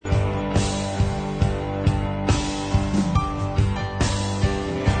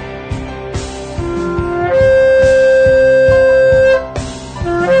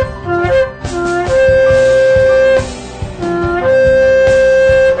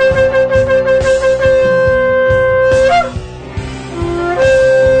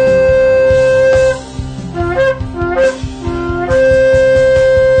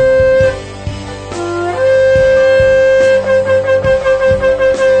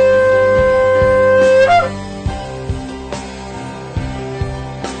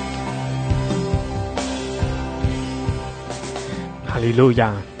利路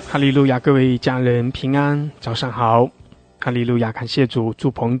亚，哈利路亚！各位家人平安，早上好，哈利路亚！感谢主，祝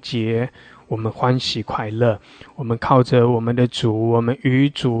棚节我们欢喜快乐，我们靠着我们的主，我们与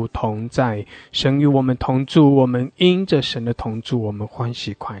主同在，神与我们同住，我们因着神的同住，我们欢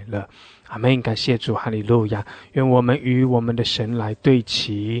喜快乐。阿们！感谢主，哈利路亚！愿我们与我们的神来对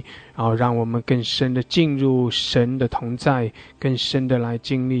齐，然后让我们更深的进入神的同在，更深的来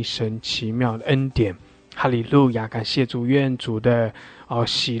经历神奇妙的恩典。哈利路亚！感谢主，愿主的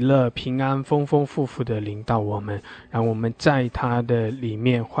喜乐平安丰丰富富的临到我们，让我们在他的里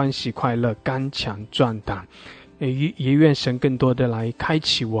面欢喜快乐，刚强壮胆。也愿神更多的来开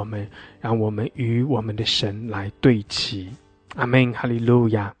启我们，让我们与我们的神来对齐。阿们！哈利路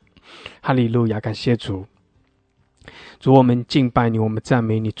亚！哈利路亚！感谢主，主，我们敬拜你，我们赞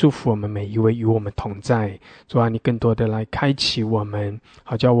美你，祝福我们每一位与我们同在。主啊，你更多的来开启我们，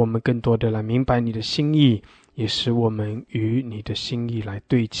好叫我们更多的来明白你的心意，也使我们与你的心意来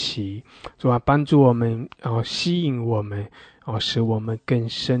对齐。主啊，帮助我们，吸引我们，使我们更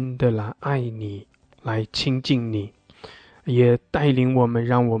深的来爱你，来亲近你，也带领我们，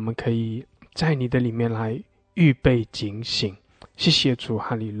让我们可以在你的里面来预备警醒。谢谢主，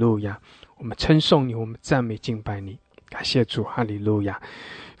哈利路亚！我们称颂你，我们赞美敬拜你，感谢主，哈利路亚！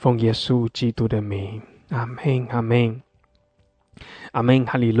奉耶稣基督的名，阿们，阿们，阿们，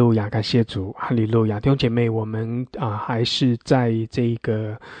哈利路亚！感谢主，哈利路亚！弟兄姐妹，我们还是在这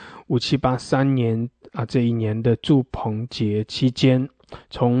个5783年这一年的住棚节期间，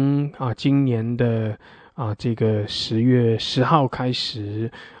从今年的这个10月10号开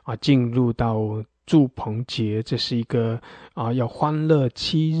始进入到住棚节，这是一个要欢乐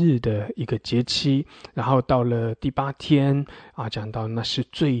7日的一个节期，然后到了第8天讲到那是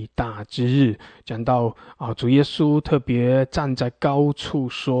最大之日，讲到主耶稣特别站在高处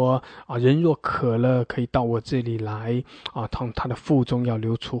说人若渴了，可以到我这里来从他的腹中要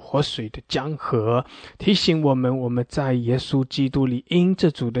流出活水的江河，提醒我们，我们在耶稣基督里因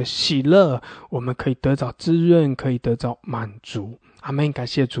着主的喜乐，我们可以得到滋润，可以得到满足。阿们！感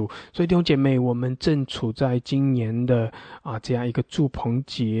谢主。所以弟兄姐妹，我们正处在今年的这样一个住棚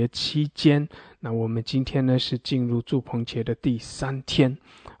节期间，那我们今天呢是进入住棚节的第3天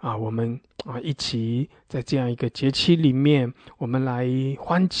我们一起在这样一个节期里面，我们来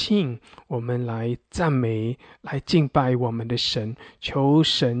欢庆，我们来赞美，来敬拜我们的神，求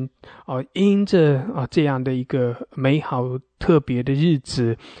神因着这样的一个美好特别的日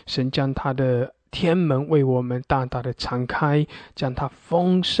子，神将他的天门为我们大大的敞开，将他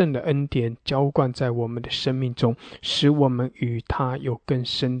丰盛的恩典浇灌在我们的生命中，使我们与他有更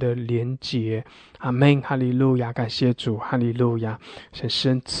深的连结。阿们！哈利路亚！感谢主，哈利路亚！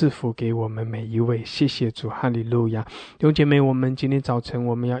神赐福给我们每一位，谢谢主，哈利路亚！弟兄姐妹，我们今天早晨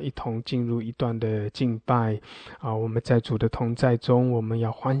我们要一同进入一段的敬拜我们在主的同在中，我们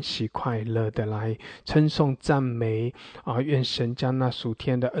要欢喜快乐的来称颂赞美愿神将那属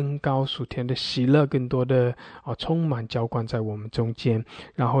天的恩膏、属天的喜乐更多的充满浇灌在我们中间。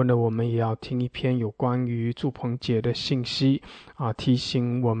然后呢，我们也要听一篇有关于住棚节的信息提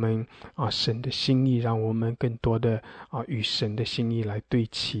醒我们神的心意，让我们更多的与神的心意来对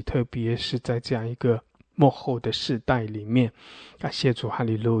齐，特别是在这样一个末后的世代里面。感谢主，哈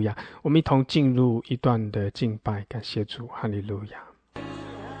利路亚！我们一同进入一段的敬拜，感谢主，哈利路亚！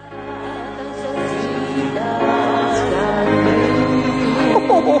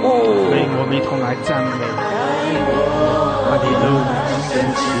我们一同来赞美，哈利路亚！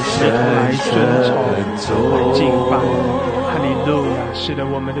一同来尊崇，来敬拜，哈利路亚！是的，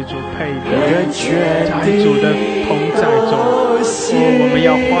我们的主配得，在主的同在中我们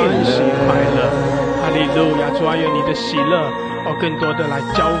要欢喜快乐，哈利路亚！主啊，愿你的喜乐更多的来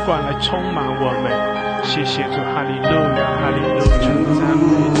浇灌，来充满我们。谢谢主，哈利路亚，哈利路亚！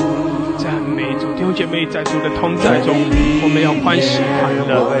赞美主，弟兄姐妹，在主的同在中，我们要欢喜快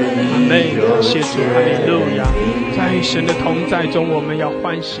乐。阿们！感谢主，哈利路亚！在神的同在中，我们要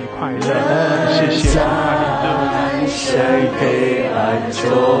欢喜快乐。谢谢主，哈利路亚！在黑暗中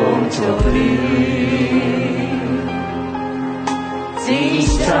救你，经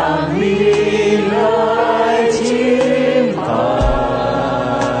常你来敬拜。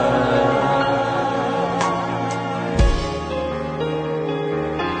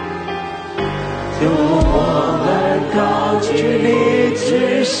我们高举你至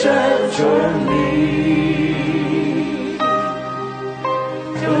圣尊名，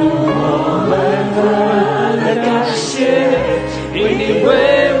我们的感谢，因你为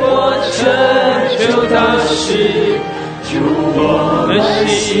我成就大事，主我们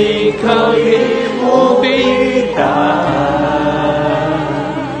信靠你无比大，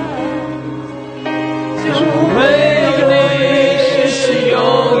主唯有你是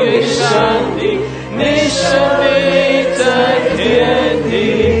上帝，你生命在天地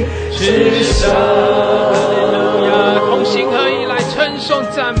之上。哈利路亚，同心合一来称颂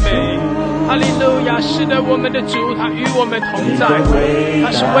赞美。哈利路亚！是的，我们的主他与我们同在，他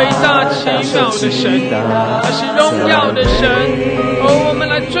是伟大奇妙的神，他是荣耀的神。我们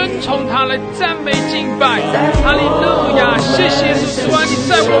来尊崇他，来赞美敬拜。哈利路亚！谢谢主啊，你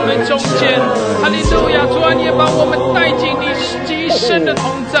在我们中间。哈利路亚！主啊，你也把我们带进你极深的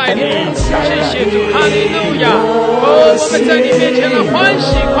同在里。谢谢主，哈利路亚！我们在你面前来欢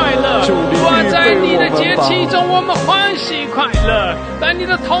喜快乐。主啊，在你的节期中，我们欢喜快乐；在你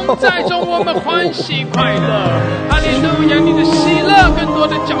的同在中，我们欢喜快乐。哈利路亚！你的喜乐更多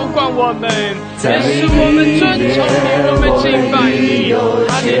的浇灌我们，也是我们尊崇你，我们敬拜你。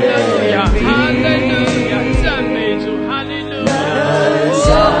哈利路亚！哈利路亚！赞美主！哈利路亚！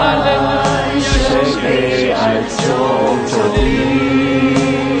哈利路亚！谢谢谢谢主！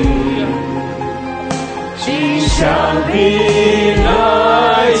上帝来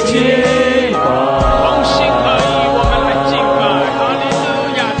敬拜，同心合一，我们来敬拜。哈利路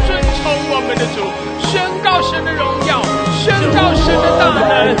亚！尊崇我们的主，宣告神的荣耀，宣告神的大能。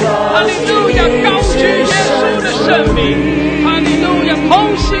哈利路亚！高举耶稣的圣名。哈利路亚！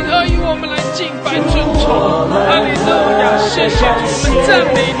同心合一，我们来敬拜尊崇。哈利路亚！谢谢主，我们赞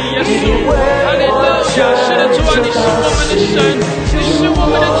美你，耶稣。哈利路亚！是的，主啊，你是我们的神，你是我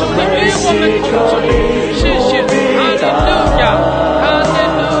们的主，你与我们同住。谢谢主，哈利路亚，哈利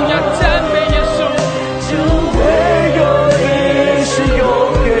路亚，赞美耶稣。唯有你是永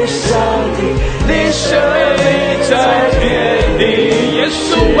远上帝，你生命在天地。耶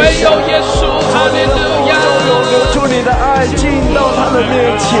稣，唯有耶稣，哈利路亚。流出你的爱进到他的面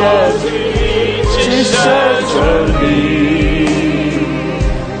前，只剩真理。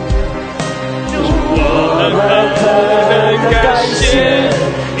我们很感谢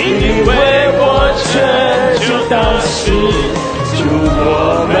你为我成就大事，主我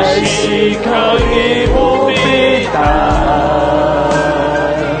们依靠你无比大爱。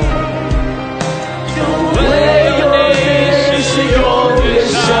唯有你是永远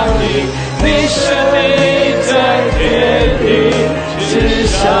上帝，你生命在天地之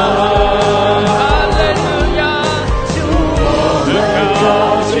上。哈利路亚，我们高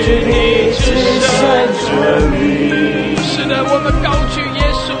举你至圣真理。是的，我们高举耶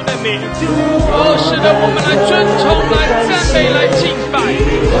稣的名。是的，我们来尊崇，来赞美，来敬拜。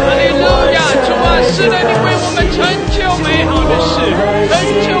哈利路亚，主啊，是的，你为我们成就美好的事，成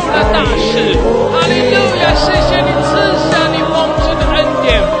就了大事。哈利路亚，谢谢你赐下你丰盛的恩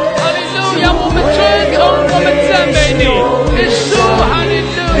典。哈利路亚，我们尊崇，我们赞美你，耶稣。哈利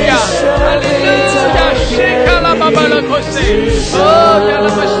路亚，哈利路亚，谢卡拉巴巴拉科西，亚拉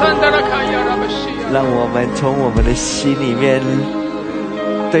巴山达拉卡亚拉巴西。让我们从我们的心里面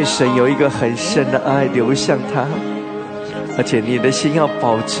对神有一个很深的爱流向他，而且你的心要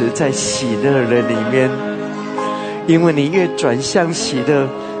保持在喜乐的里面，因为你越转向喜乐，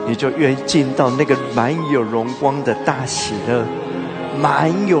你就越进到那个满有荣光的大喜乐，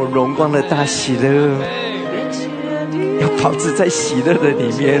满有荣光的大喜乐，要保持在喜乐的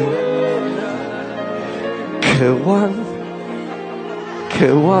里面，渴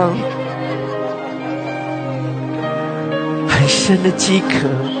望很深的饥渴，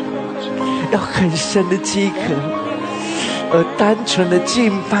要很深的饥渴，而单纯的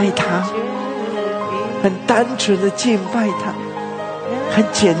敬拜他，很单纯的敬拜他，很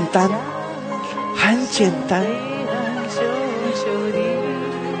简单，很简单。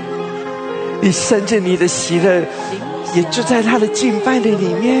你甚至你的喜乐也就在他的敬拜的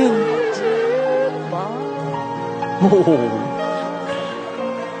里面。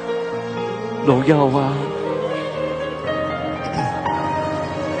荣耀啊！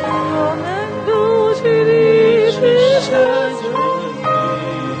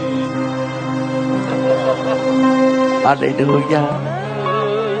哈利路亚！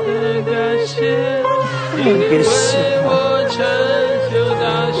也是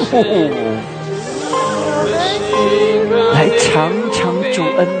来尝尝主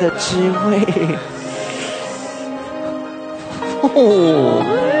恩的滋味。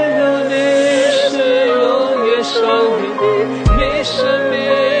你生命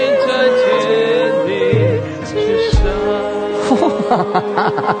在天地之上。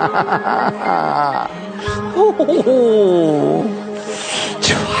主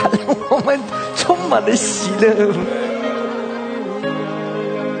啊，让我们充满了喜乐。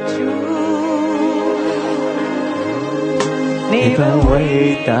你把伟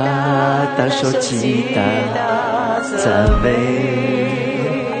大当受极大赞美，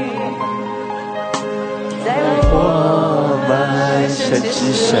在我们身神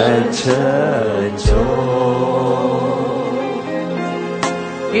之神沉重，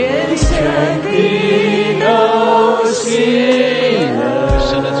愿全地都喜乐。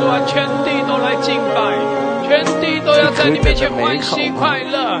是的，主啊，全地都来敬拜，全地都要在你面前欢喜快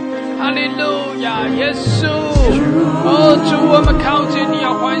乐。哈利路亚，耶稣，哦，主，我们靠近你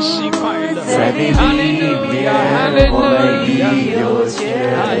要欢喜快乐。哈利路亚，哈利路亚，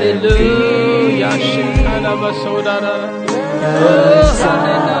哈利路亚，是哈拉巴苏达的，哦，哈利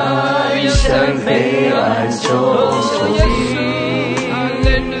路亚，神黑暗中，耶稣，哈利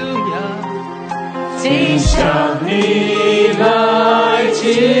路亚，请向你来敬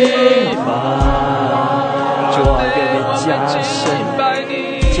拜，主啊，给你加深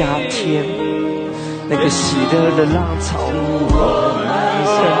加添那个喜乐的浪潮，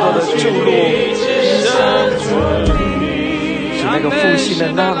更多的注入，使那个复兴的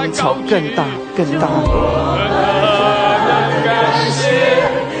浪潮更大更大。感谢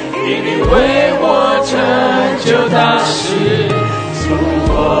你为我成就大事，主，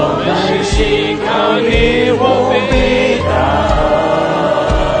我们信靠你，我必达。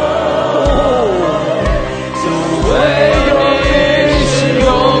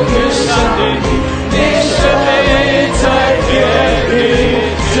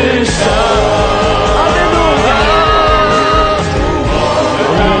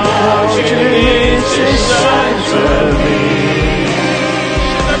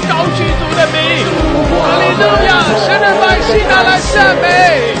赞美，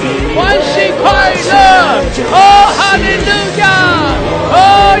欢喜快乐，哦，哈利路亚，哦，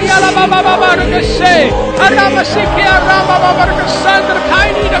亚拉巴巴巴巴这个谁，阿拉巴西皮阿拉巴巴巴这个山的开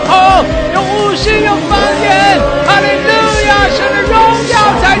你的口，用悟性，用方言，哈利路亚，神的荣耀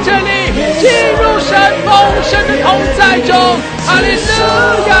在这里，进入神丰盛的同在中，哈利路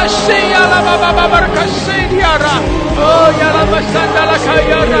亚，是亚拉巴巴巴巴这个谁的亚拉，哦，亚拉巴山的拉开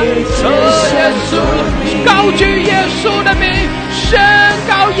亚拉，哦，耶稣，高举耶稣的名。宣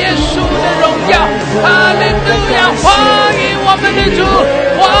告耶稣的荣耀，哈利路亚！欢迎我们的主，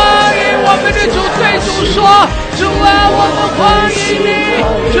欢迎我们的主，对主说：主啊，我们欢迎你，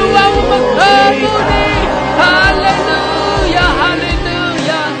主啊，我们渴慕你，哈利路亚，哈利路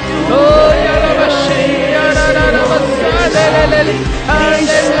亚！哦呀啦吧西呀啦啦啦吧撒嘞嘞嘞嘞，哈利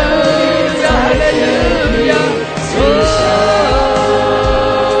路亚，哈利路亚！哦，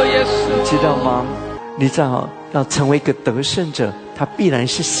耶稣，你知道吗？你知道要成为一个得胜者，他必然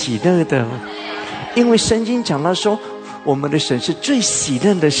是喜乐的，因为圣经讲到说，我们的神是最喜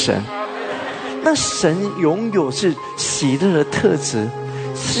乐的神。那神拥有是喜乐的特质，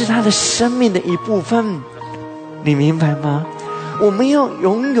是他的生命的一部分，你明白吗？我们要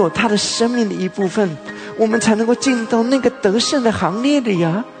拥有他的生命的一部分，我们才能够进到那个得胜的行列里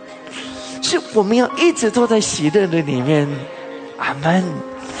啊！是我们要一直都在喜乐的里面，阿们。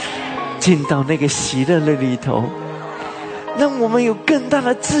进到那个喜乐的里头，让我们有更大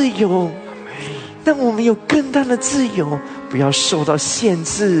的自由，让我们有更大的自由，不要受到限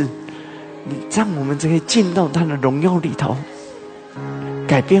制，让我们可以进到他的荣耀里头，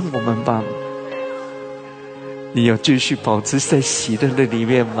改变我们吧。你要继续保持在喜乐的里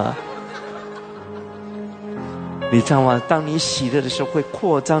面吗？你知道吗？当你喜乐的时候，会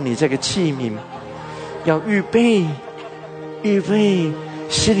扩张你这个器皿，要预备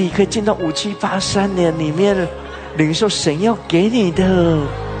使你可以进到5783年里面领受神要给你的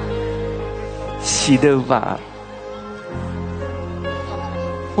喜乐吧。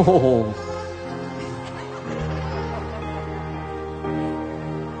哦，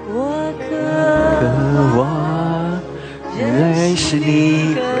我渴望认识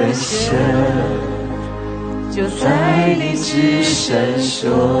你更深，就在你至圣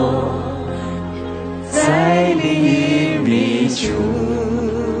所，在你隐秘处。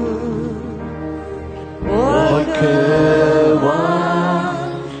我渴望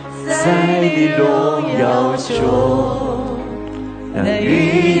在你荣耀中，能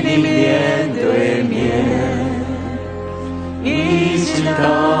与你面对面，一直到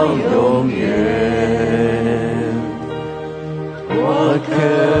永远。我渴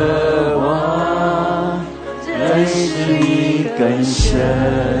望认识你更深，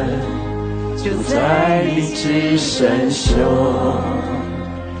就在你至圣所，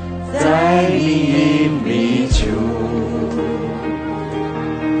在你隐秘处。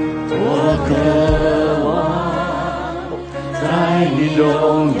我渴望在你荣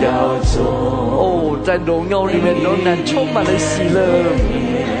耀中，哦，在荣耀里面仍然充满了喜乐，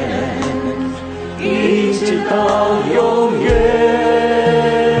一直到永远。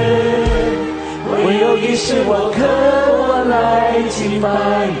唯有你是我渴望来敬拜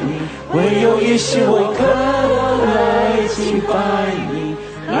你，唯有你是我渴望来敬敬拜你，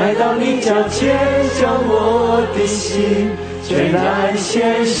来到你脚前，将我的心全然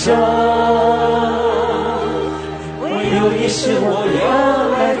献上。唯有一事我要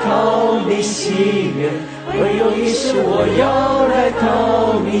来讨你喜悦，唯有一事我要来讨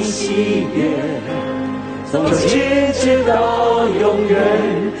你喜悦。从今直到永远，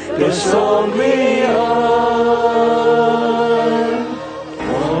歌颂你爱。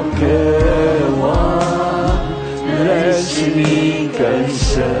我渴望认识你更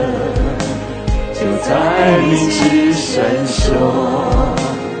深，就在你至圣所，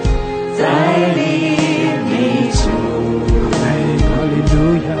在你里住。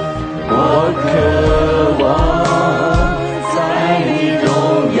我渴望在你荣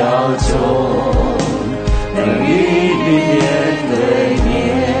耀中，能与你面对面，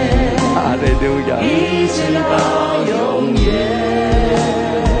哈利路亚，一直到永远。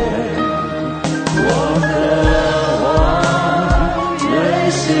我渴望认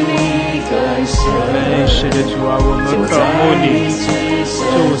识你更深。是的，主啊，我们渴慕你，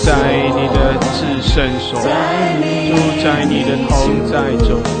住在你的至圣所，住在你的同在中。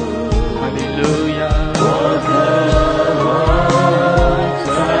哈利路亚。我渴望在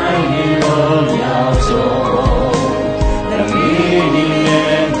你荣耀中，能与你面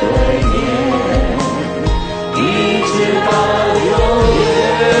对面，一直到永远。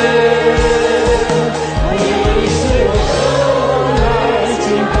唯有一事我渴望来敬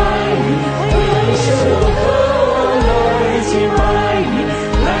拜你，唯有一事我渴望来敬拜你，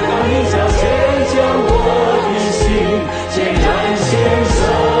来到你脚前，将我的心全然献上。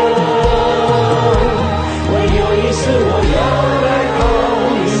是我要来讨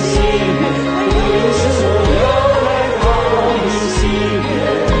你喜悦，唯有是我要来讨你喜悦。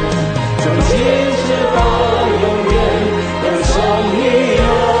从今直到永远，歌颂你爱。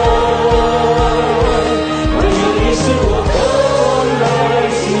唯有你是我渴望来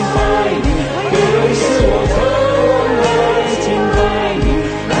敬拜你，唯有是我渴望来敬拜你，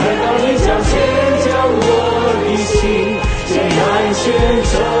来到你脚前，将我的心全然献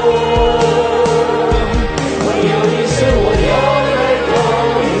上。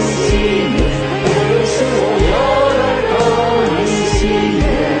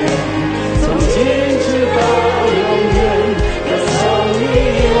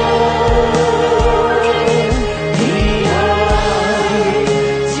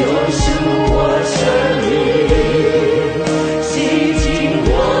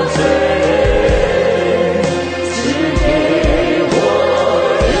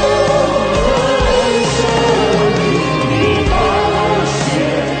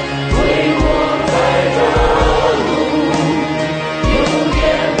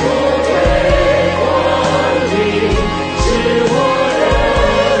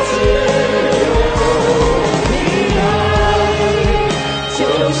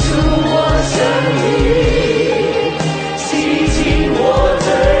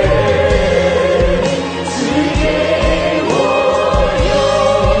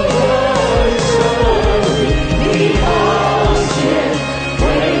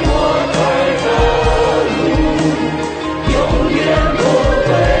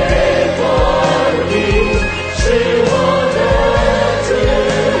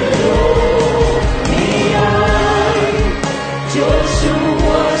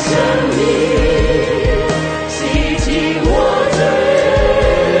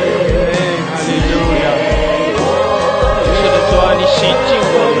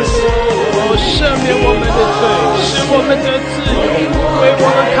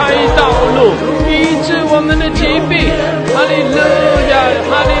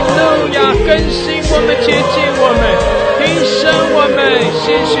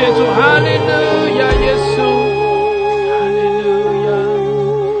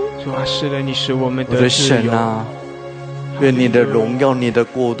我的神啊，愿你的荣耀、你的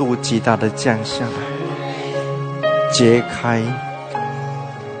国度极大的降下来，揭开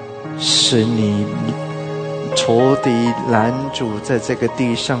使你仇敌拦阻在这个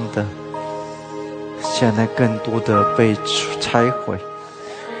地上的，现在更多的被拆毁。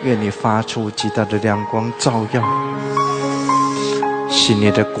愿你发出极大的亮光照耀，使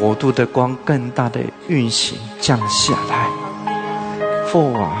你的国度的光更大的运行降下来。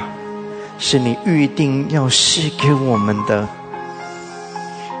父啊，是你预定要赐给我们的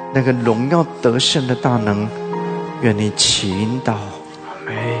那个荣耀得胜的大能，愿你倾倒，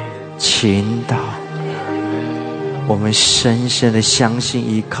倾倒。我们深深的相信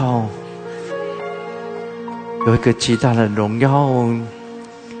依靠，有一个极大的荣耀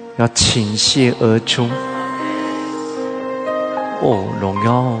要倾泻而出。哦，荣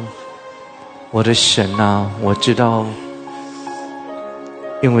耀，我的神啊，我知道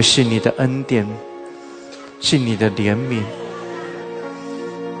因为是你的恩典，是你的怜悯，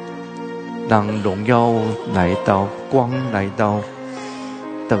让荣耀来到，光来到，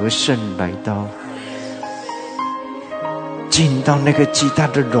得胜来到，进到那个极大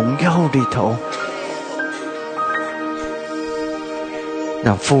的荣耀里头，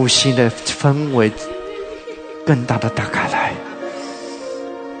让复兴的氛围更大的打开来，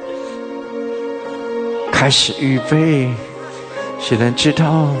开始预备，使人知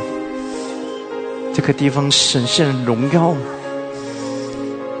道这个地方神圣的荣耀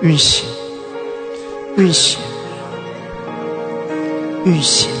运行，运行，运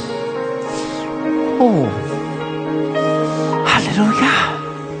行。哦，哈利路亚！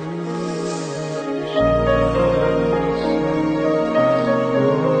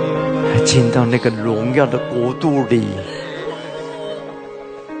进到那个荣耀的国度里，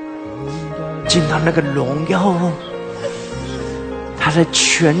进到那个荣耀他的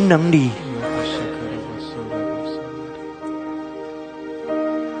全能里，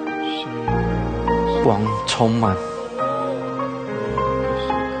光充满，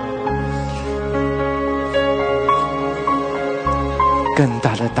更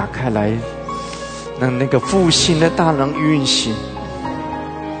大的打开来，让那个复兴的大能运行，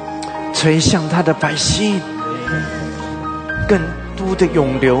吹向他的百姓，更多的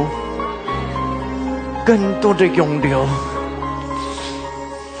涌流，更多的涌流。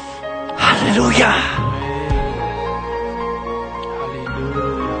哈利路亚！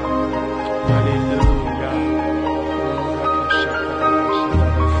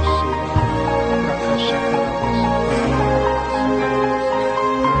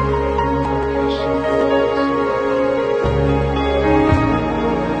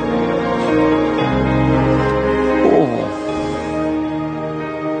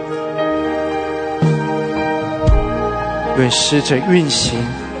愿使者运行，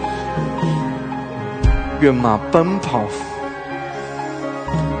愿马奔跑，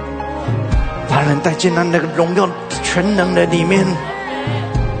把人带进那个荣耀全能的里面。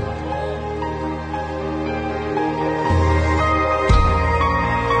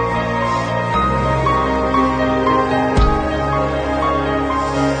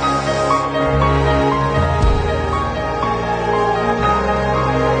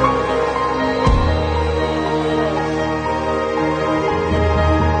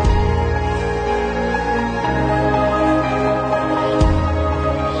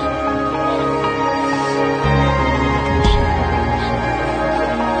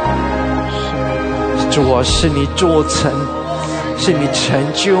主啊，是你做成，是你成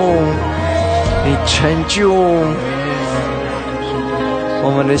就，你成就，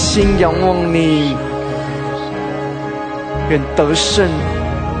我们的心仰望你，愿得胜，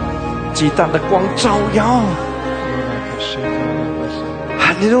极大的光照耀。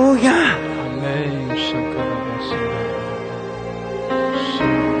哈利路亚！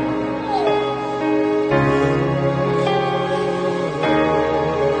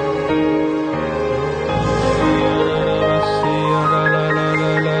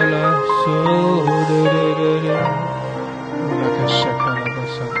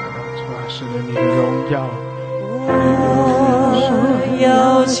我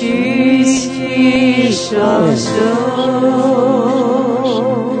要举起双手，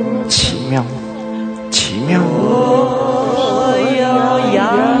奇妙，奇妙！我要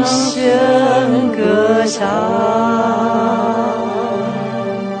扬声歌唱，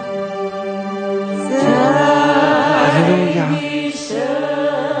在你圣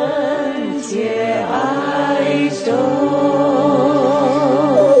洁爱中。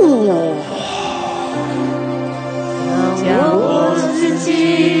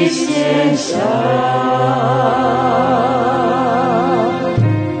献上，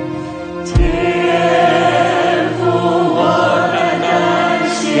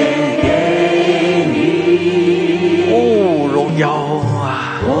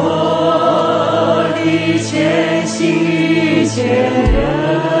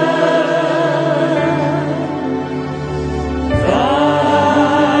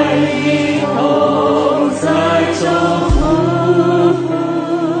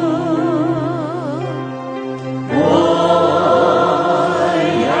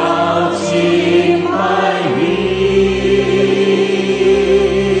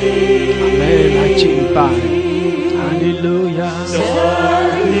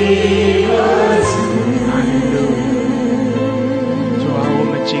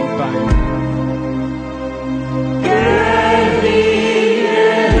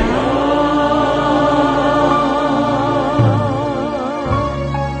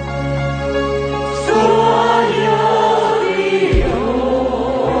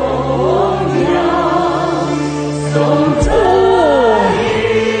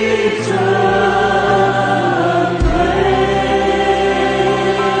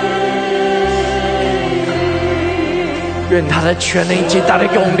他的全能及他的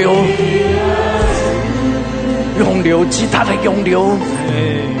永留，永留及他的永留。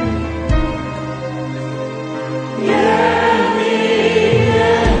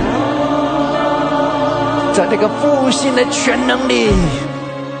在那个复兴的全能里，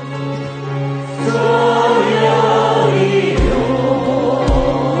我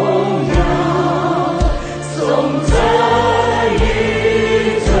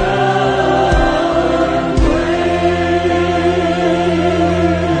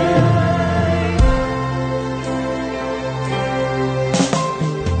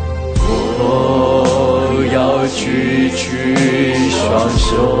要举起双手，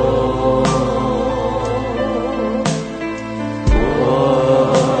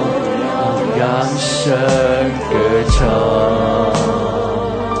声歌唱，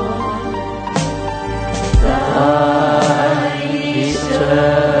在你圣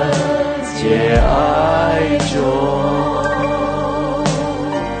洁爱中，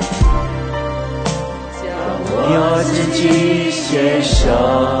将我自己献上，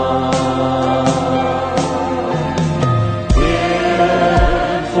天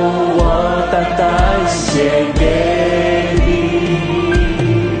父我单单献给你。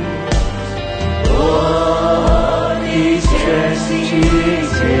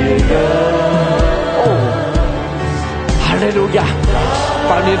哈利路亚！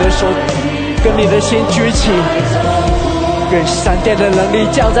把你的手跟你的心举起，愿闪电的能力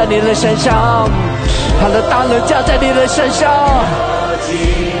降在你的身上，他的大能降在你的身上，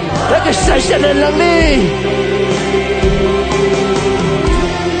那个神圣的能力，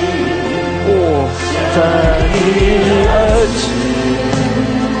我在你儿子。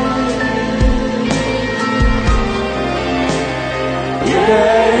越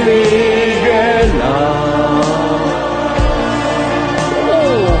离越老，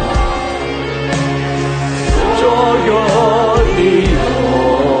所有的荣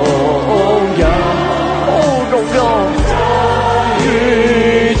耀，荣耀与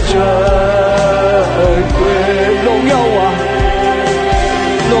珍贵，荣耀啊，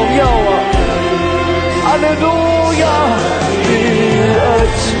荣耀啊，哈利路亚，你儿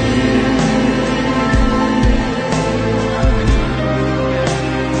子。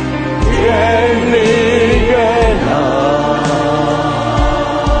越离越老，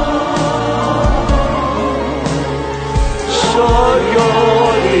所有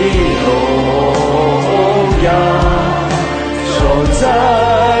的荣耀都在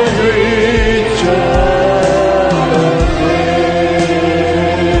于珍贵，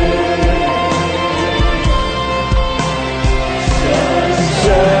神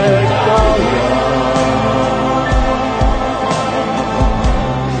羔羊。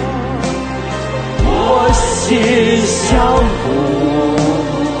心相互，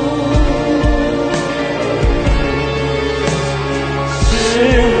使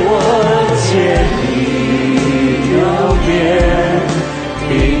我见你容颜，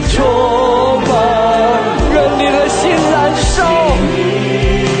并充满。愿你的心燃烧，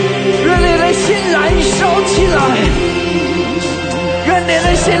愿你的心燃烧起来，愿你的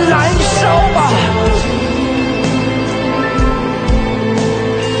心燃烧吧。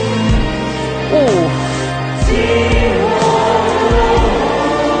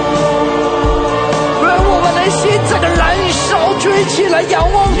这个燃烧举起来仰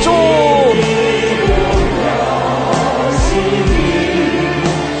望主，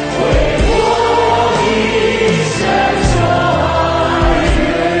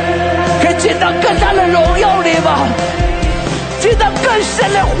可以进到更大的荣耀里吗？进到更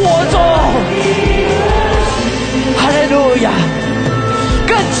深的火中，哈利路亚，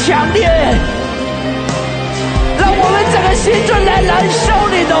更强烈，让我们整个心中来燃烧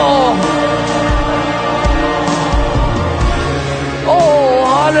你的。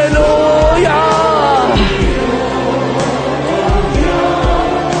哈利路亚！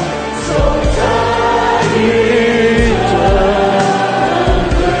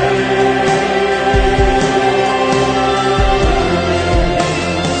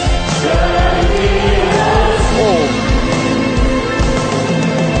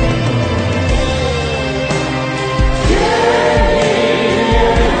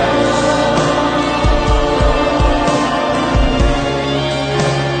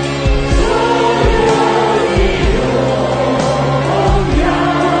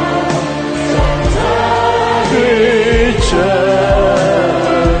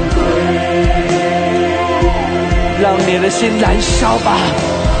让你的心燃烧吧，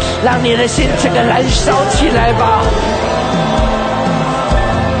让你的心整个燃烧起来吧，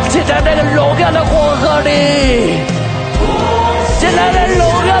就在那个荣耀的火河里，就在那荣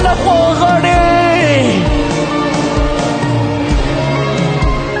耀的火河里，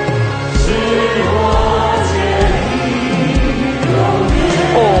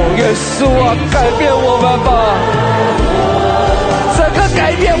稣啊，改变我们吧，整个改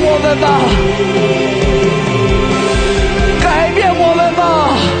变我们吧，改变我们吧，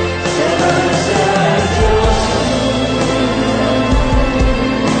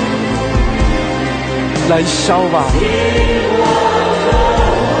燃烧吧。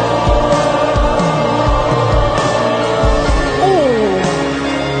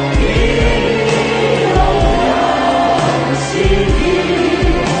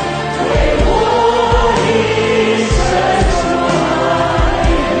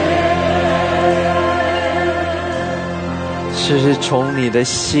是从你的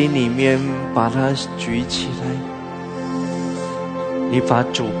心里面把它举起来，你把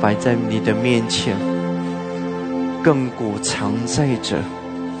主摆在你的面前，亘古常在者，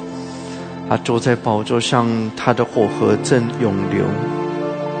他坐在宝座上，他的火河正涌流。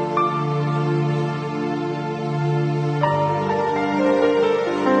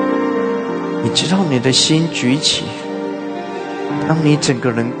你知道你的心举起，当你整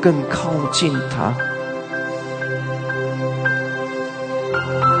个人更靠近他，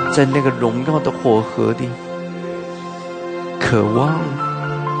在那个荣耀的火河里，渴望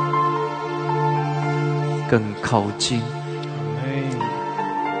更靠近。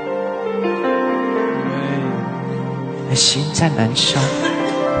心在燃烧，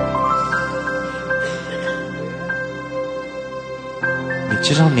你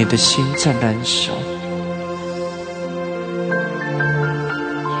知道你的心在燃烧。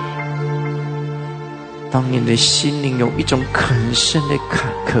当你的心灵有一种很深的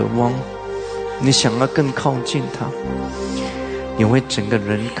渴望，你想要更靠近他，你会整个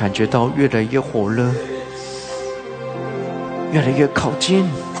人感觉到越来越火热，越来越靠近。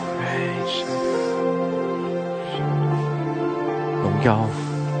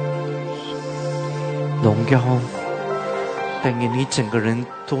荣耀等于你整个人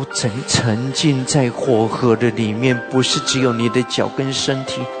都沉浸在火河的里面，不是只有你的脚跟身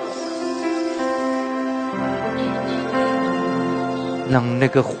体，让那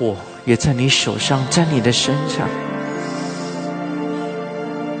个火也在你手上，在你的身上。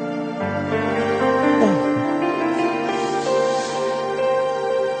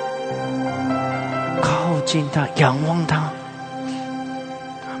靠近他，仰望他。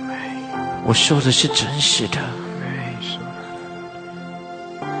我说的是真实的，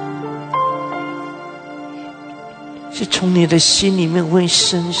是从你的心里面会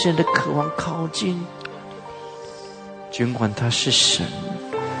深深的渴望靠近。尽管他是神，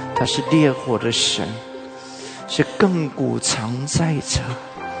他是烈火的神，是亘古常在者，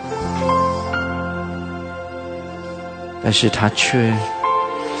但是他却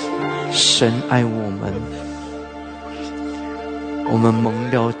深爱我们，我们蒙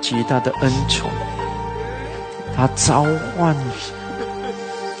了极大的恩宠，他召唤，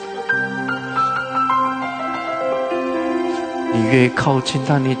你越靠近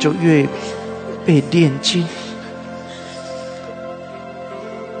他，你就越被炼净。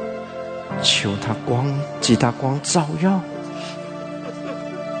求他光，极大光照耀，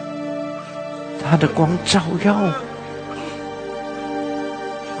他的光照耀，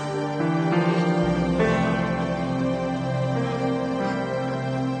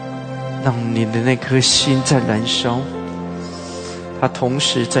让你的那颗心在燃烧，他同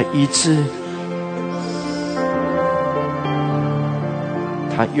时在医治，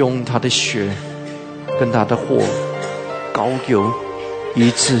他用他的血跟他的火膏油医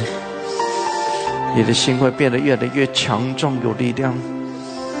治，你的心会变得越来越强壮有力量，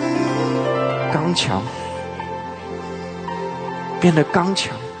刚强，变得刚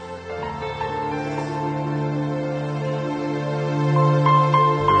强。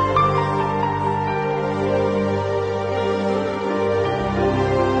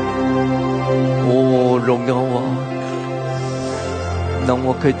荣耀啊，让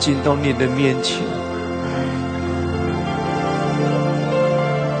我可以进到你的面前，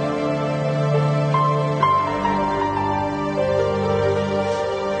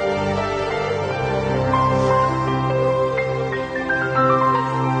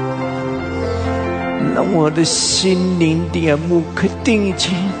让我的心灵点目可以定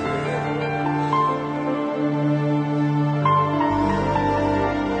睛，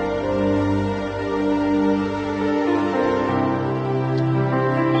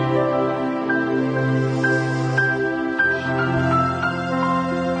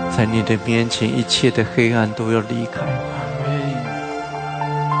在你的面前，一切的黑暗都要离开。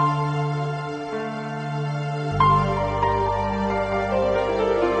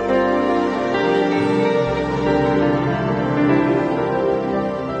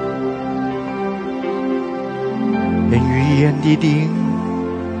愿语言的灵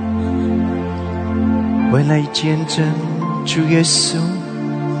回来见证主耶稣，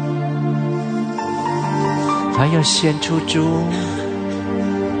他要显出主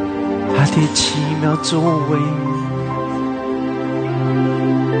他的奇妙作为。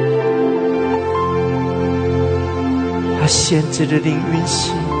他先知的灵运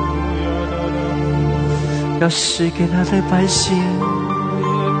行，要赐给他的百姓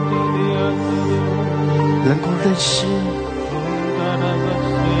能够认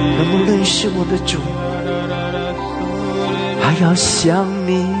识我的主，还要向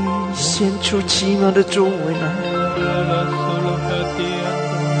你显出奇妙的作为来，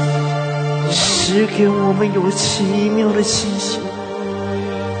赐给我们有奇妙的信心。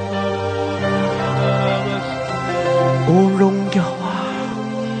哦，荣耀啊，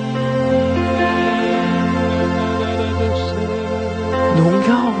荣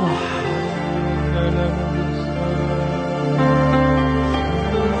耀啊，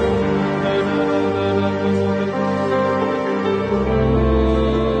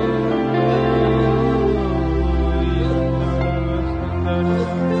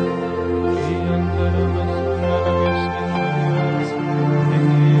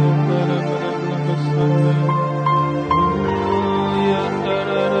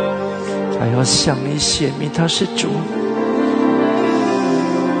要向你显明他是主，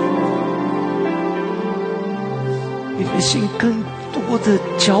你的心更多的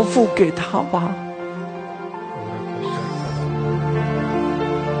交付给他吧。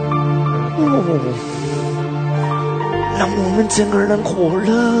让我们整个人火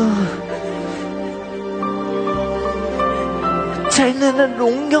热，在那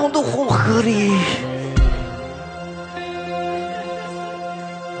荣耀的火河里。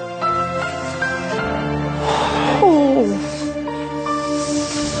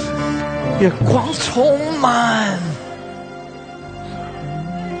愿光充满，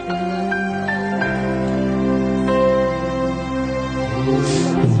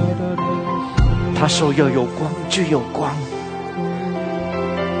他说要有光就有光，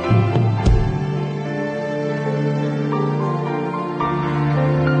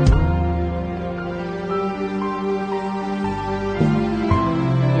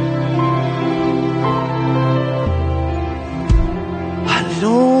哈利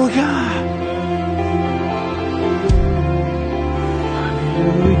路亚。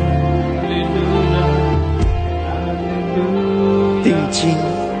定睛，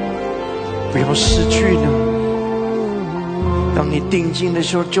不要失去了。当你定睛的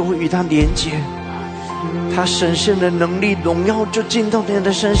时候，就会与他连接，他神圣的能力、荣耀就进到你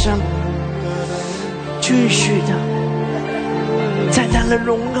的身上，继续的在他的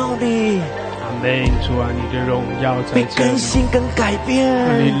荣耀里。阿门！主啊，你的荣耀在被这里，更新跟改变。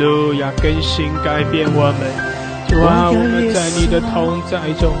哈利路亚！更新改变我们。主啊，我们在你的同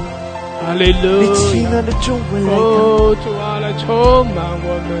在中。哈利路亚！哦，主啊，来充满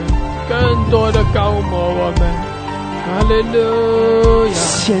我们，更多的高摩我们。哈利路亚！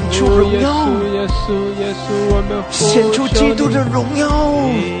显出荣耀，耶稣，耶稣，我们显出基督的荣耀。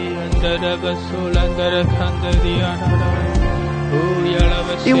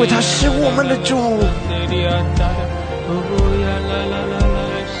因为他是我们的主。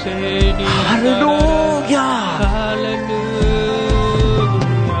哈利路亚！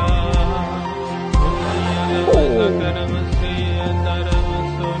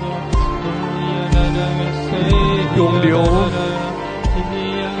涌流，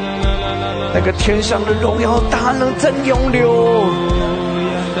那个天上的荣耀大能正涌流，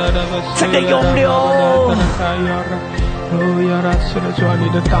这个涌流。主啊，你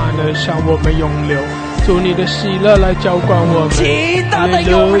的大能向我们涌流，主你的喜乐来浇灌我们，极大的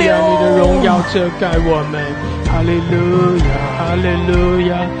涌流，你的荣耀遮盖我们。哈利路亚，哈利路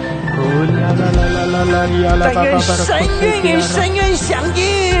亚。但愿深渊与深渊响应。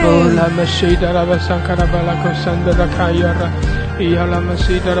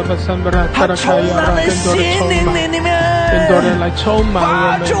他充满了心灵里面，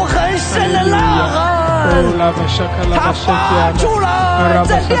发出很深的呐喊，他发出了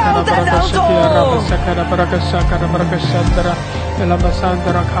在亮在当中。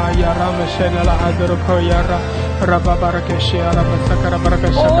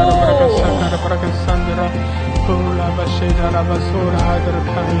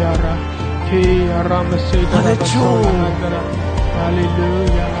我的主，哈利路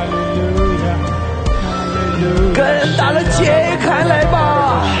亚，哈利路亚，哈利路亚！更大的揭开来吧，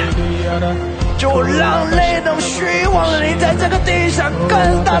就让那种虚妄的灵在这个地上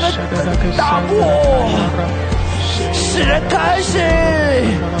更大的打破，使人开始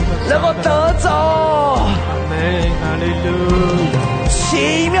能够得走。哈利路亚！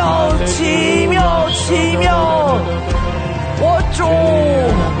奇妙，奇妙，奇妙！我主，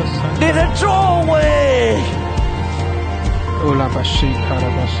你的作为。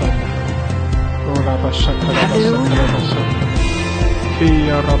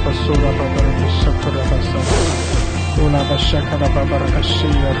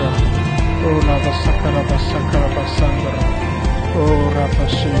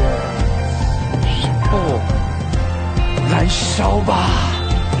燃烧吧！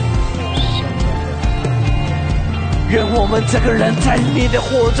愿我们这个人在你的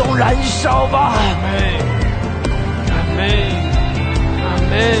火中燃烧吧！阿门，阿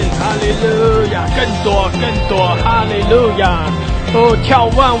门，哈利路亚！更多，更多，哈利路亚！哦，眺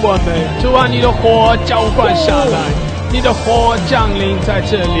望我们，主啊，你的火浇灌下来，你的火降临在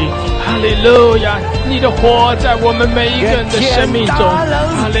这里，哈利路亚！你的火在我们每一个人的生命中，哈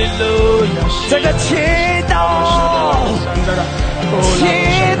利路亚！这个祈祷，祈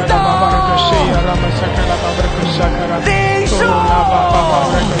祷，领受，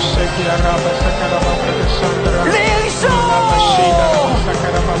领受。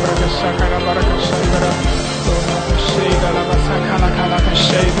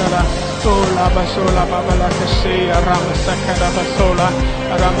Sola basola babala kashiya rama sakara basola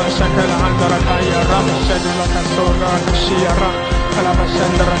rama sakala handara kaya rama shadula kasola kashiya rama kalaba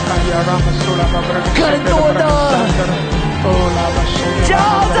sandara kaya rama sola babala kasandara ola bashira 骄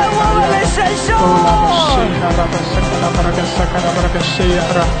傲在我们的身上 ola bashira rama sakala baraka sakala baraka shiya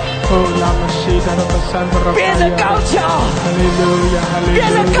rama ola bashira rama sandara 变得高强 Hallelujah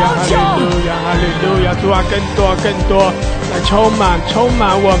Hallelujah Hallelujah Hallelujah 主啊更多更多来充满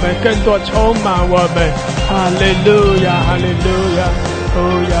我们，更多充满我们，哈利路亚，哈利路亚，哦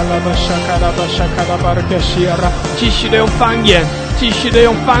呀拉巴沙卡拉巴沙卡拉巴尔克西亚拉，继续的用方言，继续的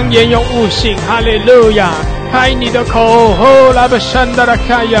用方言，用悟性，哈利路亚，开你的口，哦拉巴山达拉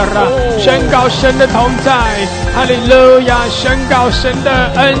卡亚拉，宣告神的同在，哈利路亚，宣告神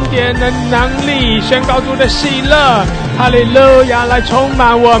的恩典的能力，宣告主的喜乐。哈利路亚，来充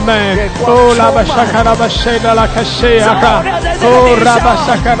满我们！哦，拉巴沙卡拉巴谢达拉卡谢亚拉，哦，拉巴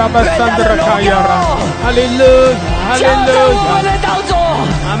沙卡拉巴桑德拉卡亚拉，哈利路亚，哈利路亚，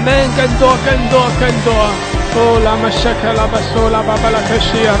阿门！更多，更多，更多！哦，拉玛沙卡拉巴索拉巴巴拉卡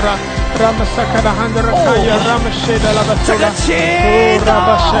谢亚拉，拉玛沙卡拉汉德拉卡亚，拉玛谢达拉巴索拉，哦，拉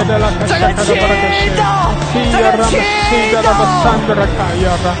巴谢达拉卡沙卡拉巴拉卡谢，提亚拉玛谢达拉巴桑德拉卡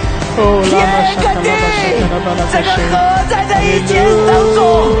亚拉。哦，拉玛沙卡拉巴沙卡拉巴拉卡谢，哈利路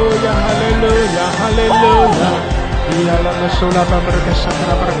亚，哈利路亚，哈利路亚。Ya la masula baraka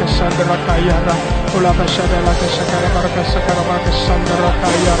sakara baraka sandra kayara ula bashada la sakara baraka sakara baraka sandra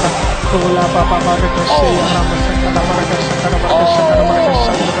kayara ula baba baraka sayara masakara baraka sakara baraka sakara baraka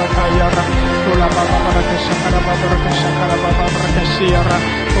sandra kayara ula baba baraka sakara baraka sakara baba baraka sayara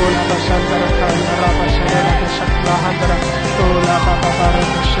ula basandra kayara bashada la sakara handra ula baba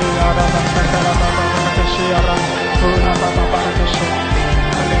baraka sayara masakara baba baraka sayara ula baba baraka sayara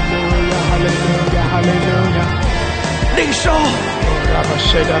Hallelujah Hallelujah Hallelujah 领受，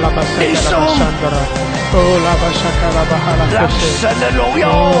领受，让神的荣耀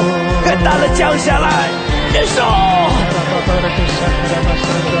更大的降下来，领受。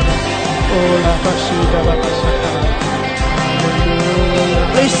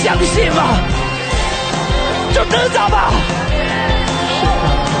你相信吗？就得着吧。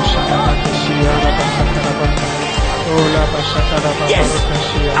Yes，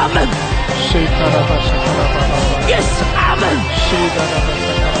 阿门。Yes， 阿门。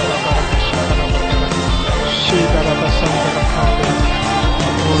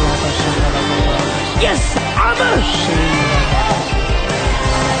Yes， 阿门。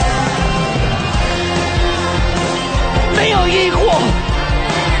没有疑惑。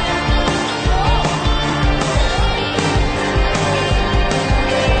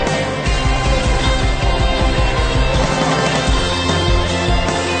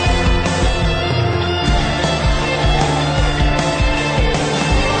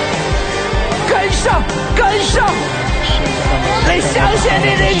跟上，你相信你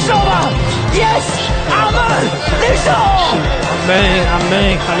领受吧 ，Yes， 阿门，领受，阿门，阿门，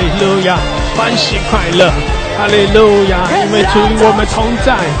哈利路亚，欢喜快乐，哈利路亚，因为主与我们同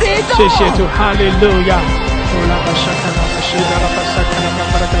在，谢谢主，哈利路亚。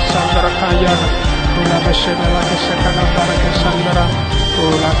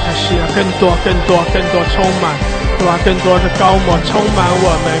更多，更多，更多充满，对吧？更多的高抹充满我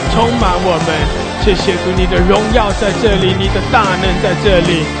们，充满我们。谢谢主，你的荣耀在这里，你的大能在这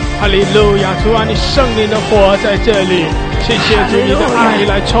里。哈利路亚！主啊，你圣灵的火在这里，谢谢主，你的爱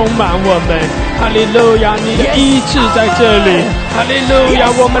来充满我们，哈利路亚！你的医治在这里，哈利路亚！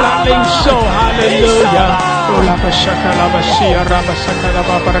我们来领受，哈利路亚！乌拉巴沙卡拉巴西亚拉巴沙卡拉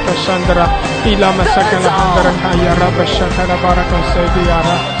巴巴拉卡山德拉，伊拉玛沙卡拉汉德拉卡亚拉巴沙卡拉巴拉卡塞迪亚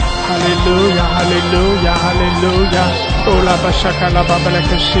拉，哈利路亚，哈利路亚，哈利路亚！乌拉巴沙卡拉巴巴拉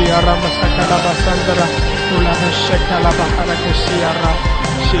卡西亚拉玛沙卡拉巴山德拉，乌拉巴沙卡拉巴巴拉卡西亚拉。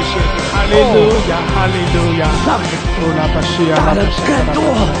谢谢主，哈利路亚，哈利路亚，乌拉巴西亚拉巴沙卡拉巴，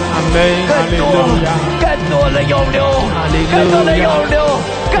阿门，哈利路亚，更多的涌流，更多的涌流，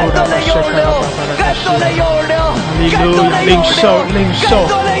更多的涌流，更多的涌流，哈利路亚，领受，领受，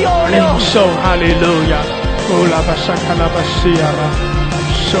领受，哈利路亚，乌拉巴沙卡拉巴西亚拉，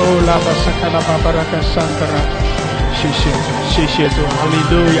收拉巴沙卡拉巴巴拉卡桑德拉，谢谢主，谢谢主，哈利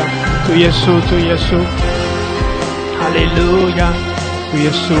路亚，主耶稣，主耶稣，哈利路亚。主耶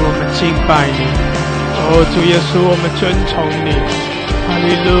稣，我们敬拜你。主耶稣，我们尊崇你。哈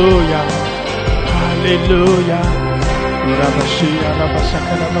利路亚，哈利路亚。乌拉巴西亚拉巴萨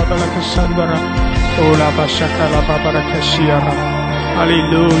卡拉巴巴拉卡山巴拉，乌拉巴萨卡拉巴巴拉卡西亚拉。哈利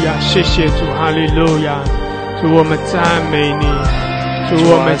路亚，谢谢主，哈利路亚。主，我们赞美你。主，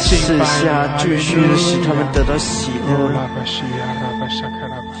我们敬拜你。继续的使他们得到喜乐。乌拉巴西亚拉巴萨卡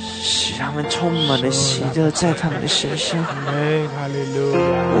拉巴。使他们充满了喜乐在他们的身上。哈利路亚，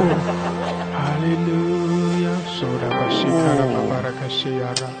哈利路亚，苏拉巴西卡拉巴巴拉卡西亚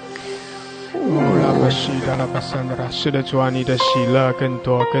拉，乌拉巴西达拉巴桑德拉。是的，主啊，你的喜乐更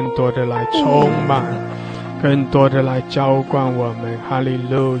多，更多的来充满，更多的来浇灌我们。哈利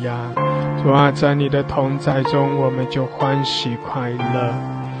路亚，主啊，在你的同在中，我们就欢喜快乐。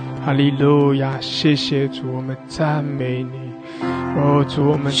哈利路亚，谢谢主，我们赞美你。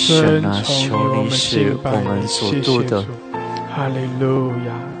主，我们尊崇你，我们敬拜你，谢谢主，哈利路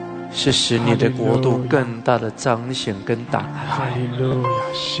亚，是使你的国度更大的彰显跟打开。哈利路亚，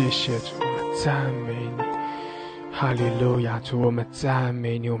谢谢主，我们赞美你，哈利路亚，主，我们赞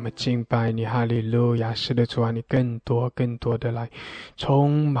美你，我们敬拜你，哈利路亚。是的，主啊，你更多的来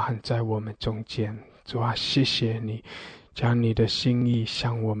充满在我们中间。主啊，谢谢你，将你的心意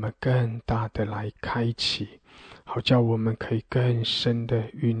向我们更大的来开启，好叫我们可以更深的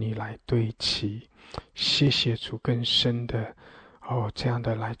与你来对齐。谢谢主，更深的这样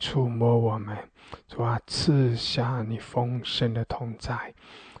的来触摸我们。主啊，赐下你丰盛的同在。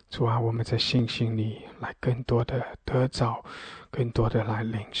主啊，我们在信心里来更多的得着，更多的来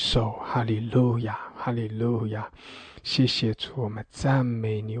领受。哈利路亚，哈利路亚。谢谢主，我们赞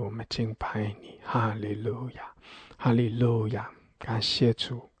美你，我们敬拜你。哈利路亚，哈利路亚。感谢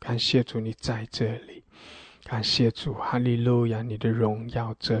主，感谢主，你在这里。感谢主，哈利路亚，你的荣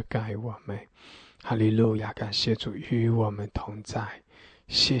耀遮盖我们。哈利路亚，感谢主与我们同在。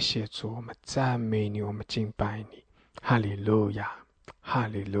谢谢主，我们赞美你，我们敬拜你。哈利路亚，哈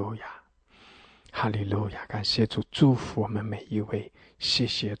利路亚，哈利路亚，感谢主祝福我们每一位。谢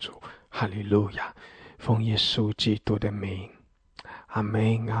谢主，哈利路亚，奉耶稣基督的名，阿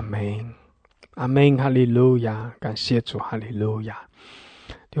们，阿们，阿们，哈利路亚，感谢主，哈利路亚。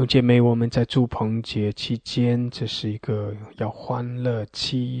弟兄姐妹，我们在住棚节期间，这是一个要欢乐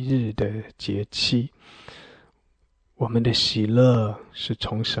7日的节期。我们的喜乐是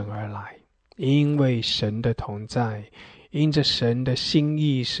从神而来，因为神的同在，因着神的心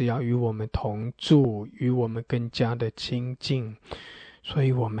意是要与我们同住，与我们更加的亲近，所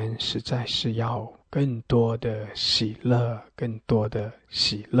以我们实在是要更多的喜乐，更多的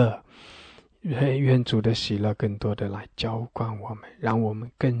喜乐。愿主的喜乐更多的来浇灌我们，让我们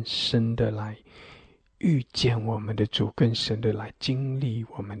更深的来遇见我们的主，更深的来经历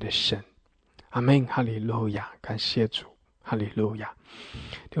我们的神。阿们，哈利路亚，感谢主，哈利路亚。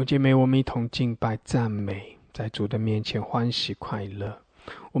弟兄姐妹，我们一同敬拜赞美，在主的面前欢喜快乐。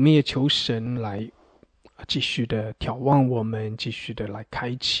我们也求神来继续的眺望我们，继续的来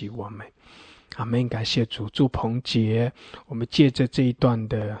开启我们。阿们，感谢主。住棚节，我们借着这一段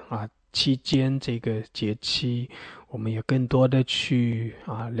的期间这个节期，我们也更多的去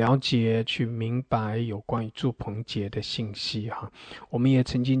了解，去明白有关于住棚节的信息我们也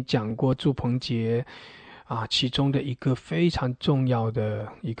曾经讲过住棚节其中的一个非常重要的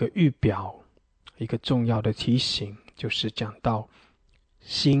一个预表，一个重要的提醒，就是讲到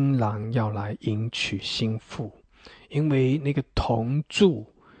新郎要来迎娶新妇。因为那个同住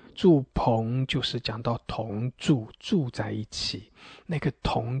棚就是讲到同住在一起，那个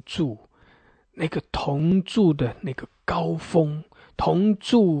同住的那个高峰，同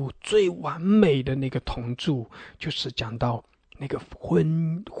住最完美的那个同住，就是讲到那个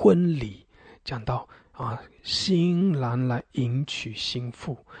婚礼，讲到新郎来迎娶新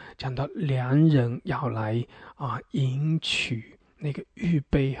妇，讲到良人要来迎娶那个预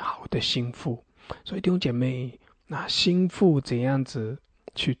备好的新妇。所以弟兄姐妹，那新妇怎样子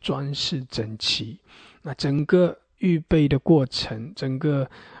去装饰整齐，那整个预备的过程，整个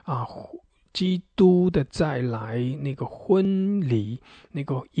基督的再来，那个婚礼，那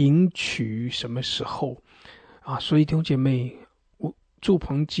个迎娶什么时候所以弟兄姐妹，住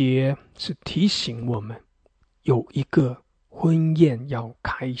棚节是提醒我们有一个婚宴要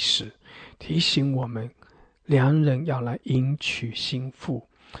开始，提醒我们良人要来迎娶新妇。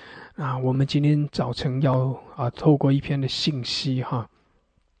我们今天早晨要透过一篇的信息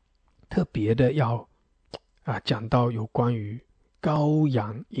特别的要讲到有关于羔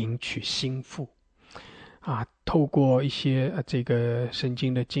羊迎娶新妇透过一些这个圣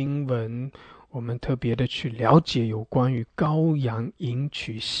经的经文，我们特别的去了解有关于羔羊迎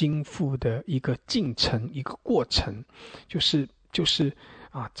娶新妇的一个进程，一个过程，就是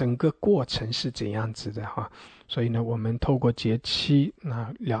整个过程是怎样子的所以呢，我们透过节期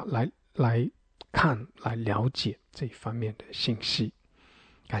来看，来了解这一方面的信息。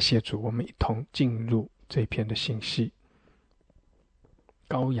感谢主，我们一同进入这篇的信息。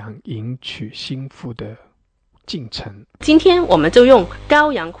羔羊迎娶新妇的进程。今天我们就用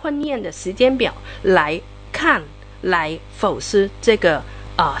羔羊婚宴的时间表来看，来剖析这个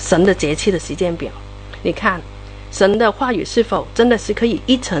神的节期的时间表。你看神的话语是否真的是可以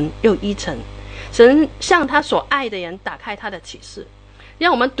一层又一层，神向他所爱的人打开他的启示，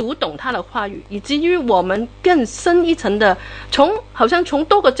让我们读懂他的话语，以至于我们更深一层的好像从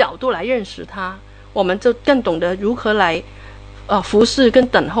多个角度来认识他，我们就更懂得如何来服侍跟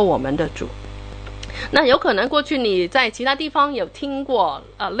等候我们的主。那有可能过去你在其他地方有听过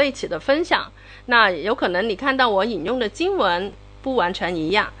类似的分享，那有可能你看到我引用的经文不完全一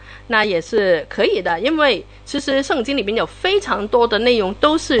样，那也是可以的，因为其实圣经里面有非常多的内容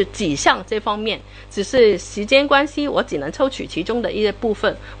都是指向这方面，只是时间关系，我只能抽取其中的一些部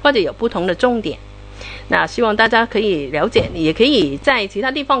分，或者有不同的重点。那希望大家可以了解，你也可以在其他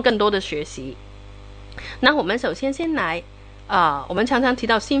地方更多的学习。那我们首先来我们常常提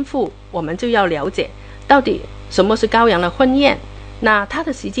到新妇，我们就要了解到底什么是羔羊的婚宴，那它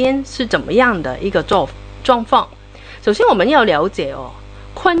的时间是怎么样的一个状况。首先我们要了解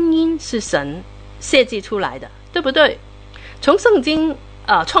婚姻是神设计出来的，对不对？从圣经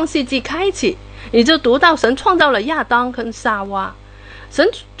创世纪开始，你就读到神创造了亚当跟夏娃，神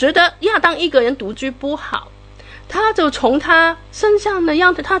觉得亚当一个人独居不好，他就从他身上呢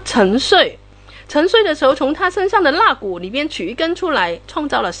让他沉睡的时候，从他身上的肋骨里边取一根出来，创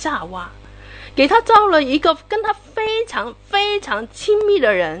造了夏娃，给他造了一个跟他非常非常亲密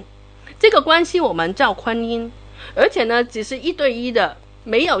的人。这个关系我们叫婚姻，而且呢只是一对一的，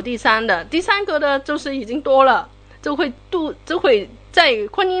没有第三的，第三个的就是已经多了，就会在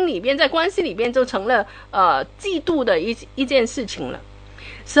婚姻里边，在关系里边就成了嫉妒的一件事情了。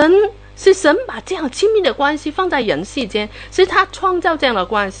神把这样亲密的关系放在人世间，是他创造这样的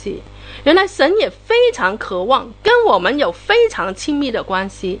关系。原来神也非常渴望跟我们有非常亲密的关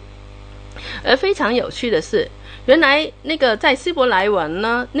系。而非常有趣的是，原来那个在希伯来文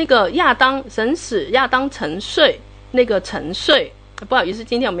呢，那个神使亚当沉睡，那个沉睡，不好意思，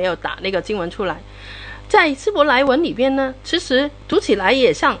今天我没有打那个经文出来。在希伯来文里边呢，其实读起来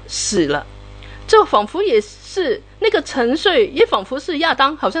也像死了，就仿佛也是那个沉睡，也仿佛是亚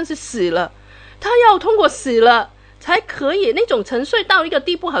当好像是死了，他要通过死了才可以，那种沉睡到一个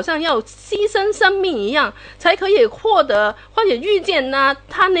地步，好像要牺牲生命一样，才可以获得或者遇见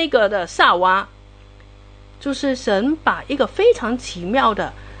他那个的夏娃。就是神把一个非常奇妙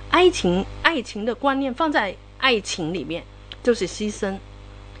的爱情的观念放在爱情里面，就是牺牲。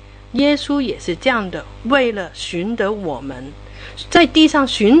耶稣也是这样的，为了寻得我们，在地上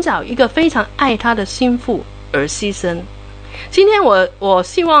寻找一个非常爱他的心腹而牺牲。今天我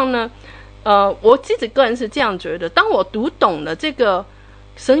希望呢我自己个人是这样觉得，当我读懂了这个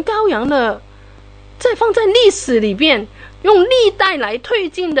神羔羊的再放在历史里边，用历代来推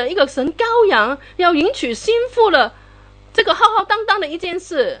进的一个神羔羊要迎娶新妇了，这个浩浩荡荡的一件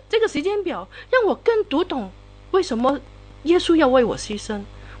事，这个时间表让我更读懂为什么耶稣要为我牺牲，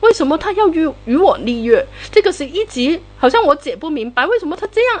为什么他要与我立约。这个是一直好像我解不明白，为什么他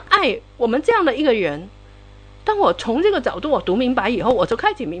这样爱我们这样的一个人。当我从这个角度我读明白以后，我就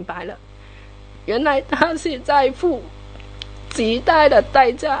开始明白了，原来他是在付极大的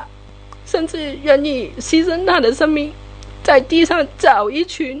代价，甚至愿意牺牲他的生命，在地上找一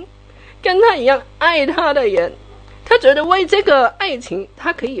群跟他一样爱他的人。他觉得为这个爱情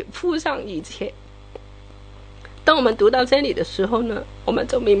他可以付上一切。当我们读到这里的时候呢，我们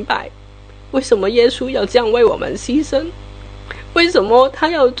就明白为什么耶稣要这样为我们牺牲？为什么他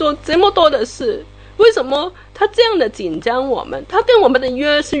要做这么多的事？为什么他这样的紧张我们？他跟我们的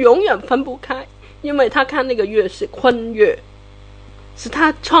约是永远分不开，因为他看那个约是婚约，是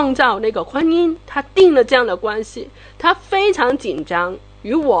他创造那个婚姻，他定了这样的关系，他非常紧张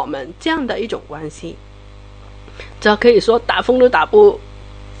与我们这样的一种关系，这可以说打风都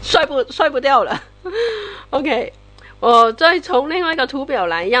摔不掉了。OK， 我再从另外一个图表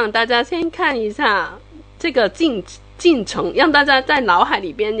来让大家先看一下这个进程，让大家在脑海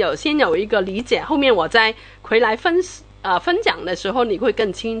里边先有一个理解，后面我再回来分享的时候你会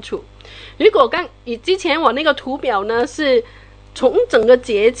更清楚。如果之前我那个图表呢，是从整个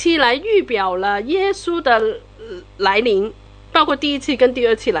节期来预表了耶稣的来临，包括第一次跟第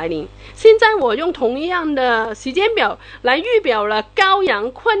二次来临。现在我用同样的时间表来预表了羔羊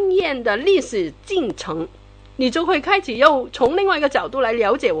婚宴的历史进程，你就会开始又从另外一个角度来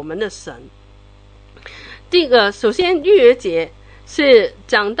了解我们的神。第一个，首先逾越节是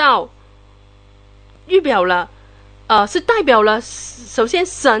讲到预表了是代表了首先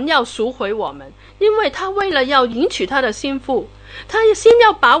神要赎回我们，因为他为了要迎娶他的心腹，他先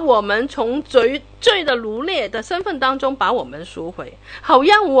要把我们从罪的奴隶的身份当中把我们赎回，好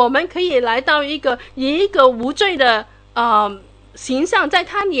让我们可以来到以一个无罪的形象，在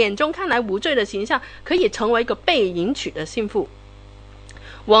他眼中看来无罪的形象，可以成为一个被迎娶的心腹。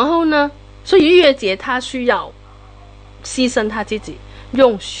然后呢，所以逾越节他需要牺牲他自己，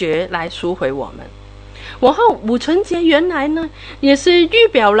用血来赎回我们。然后五旬节原来呢也是预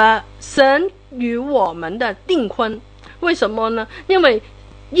表了神与我们的订婚。为什么呢？因为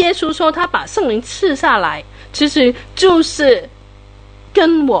耶稣说他把圣灵赐下来，其实就是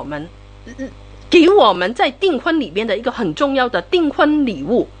跟我们给我们在订婚里边的一个很重要的订婚礼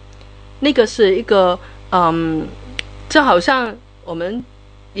物。那个是一个就好像我们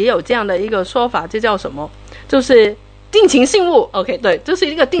也有这样的一个说法，这叫什么？就是定情信物。 OK， 对，就是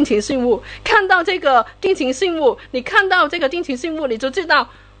一个定情信物。看到这个定情信物，你看到这个定情信物，你就知道，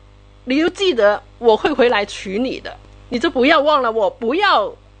你就记得我会回来娶你的，你就不要忘了我，不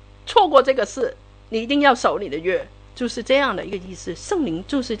要错过这个事，你一定要守你的约，就是这样的一个意思。圣灵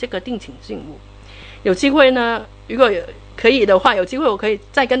就是这个定情信物。有机会呢，如果可以的话，有机会我可以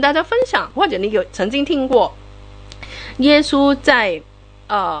再跟大家分享，或者你曾经听过耶稣在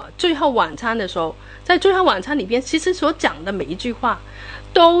最后晚餐的时候，在最后晚餐里边，其实所讲的每一句话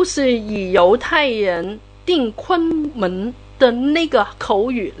都是以犹太人订婚门的那个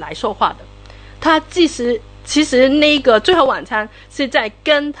口语来说话的。他其实那个最后晚餐是在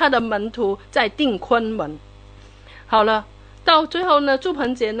跟他的门徒在订婚门。好了，到最后呢，住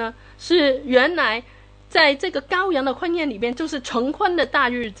棚节呢是原来在这个羔羊的婚宴里边，就是成婚的大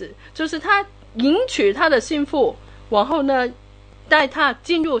日子，就是他迎娶他的心腹，然后呢带他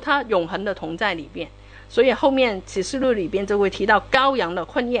进入他永恒的同在里边。所以后面启示录里边就会提到羔羊的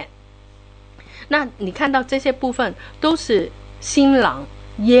婚宴。那你看到这些部分都是新郎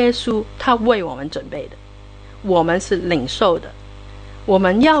耶稣他为我们准备的，我们是领受的，我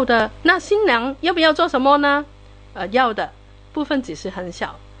们要的。那新娘要不要做什么呢？要的部分只是很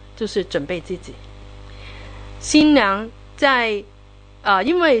小，就是准备自己。新娘在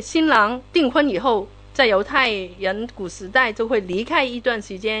因为新郎订婚以后，在犹太人古时代就会离开一段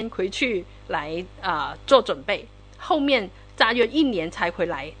时间回去来做准备，后面大约1年才回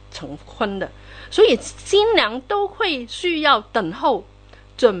来成婚的。所以新娘都会需要等候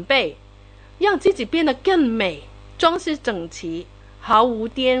准备，让自己变得更美，装饰整齐，毫无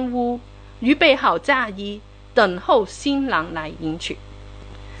玷污，预备好嫁衣，等候新郎来迎娶。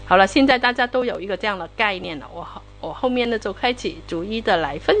好了，现在大家都有一个这样的概念了，我后面呢就开始逐一的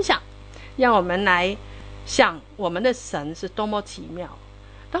来分享，让我们来想我们的神是多么奇妙。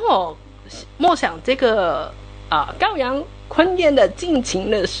当我默想这个羔羊婚宴的进程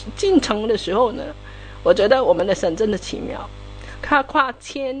的时候呢，我觉得我们的神真的奇妙，他跨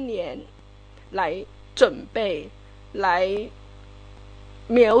1000年来准备，来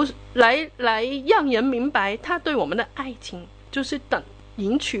让人明白他对我们的爱情，就是等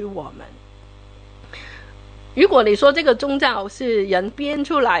迎娶我们。如果你说这个宗教是人编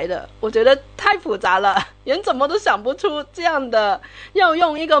出来的，我觉得太复杂了，人怎么都想不出这样的，要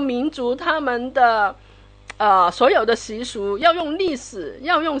用一个民族他们的所有的习俗，要用历史，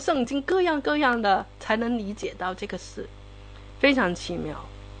要用圣经，各样各样的才能理解到这个事，非常奇妙。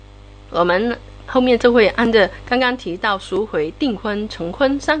我们后面就会按着刚刚提到赎回、订婚、成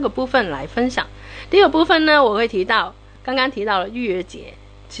婚3个部分来分享。第2个部分呢，我会提到刚刚提到了逾越节，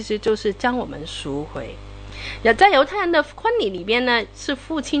其实就是将我们赎回。在犹太人的婚礼里边呢，是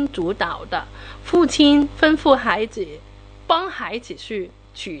父亲主导的，父亲吩咐孩子帮孩子去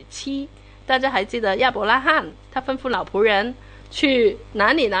娶妻，大家还记得亚伯拉罕他吩咐老仆人去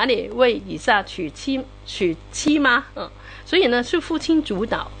哪里为以撒娶妻吗？所以呢是父亲主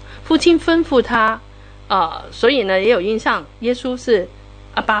导，父亲吩咐他，所以呢也有印象，耶稣是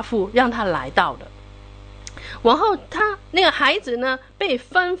阿爸父让他来到的。然后他那个孩子呢被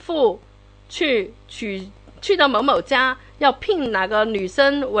吩咐去到某某家要聘哪个女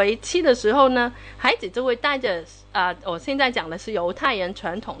生为妻的时候呢，孩子就会带着我现在讲的是犹太人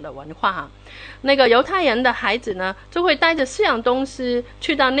传统的文化那个犹太人的孩子呢就会带着4样东西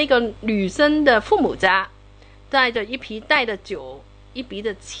去到那个女生的父母家，带着一皮带的酒，一笔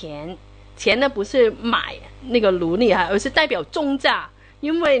的钱呢不是买那个奴隶而是代表重价，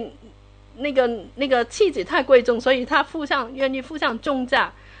因为那个妻子太贵重，所以他愿意付上重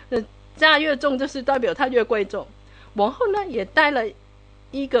价，价越重就是代表他越贵重。然后呢也带了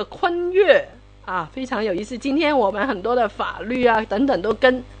一个婚约非常有意思。今天我们很多的法律等等都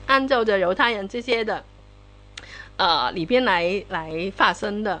按照着犹太人这些的里边来发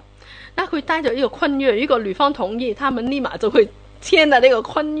生的。那会带着一个婚约，如果女方同意，他们立马就会签了那个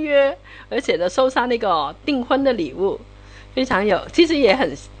婚约，而且呢收上那个订婚的礼物，非常其实也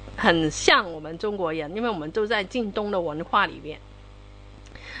很像我们中国人，因为我们都在近东的文化里面。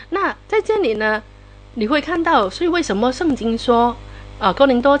那在这里呢你会看到，所以为什么圣经说哥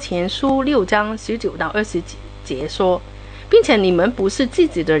林多前书6章19到20节说，并且你们不是自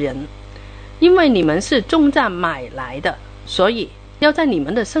己的人，因为你们是重价买来的，所以要在你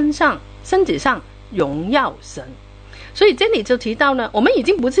们的身体上荣耀神。所以这里就提到呢，我们已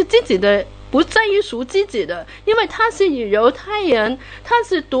经不是自己的，不在于属自己的，因为他是犹太人，他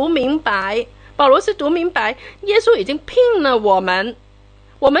是读明白，保罗是读明白，耶稣已经聘了我们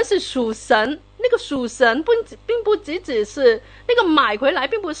是属神。那个属神并不只是那个买回来，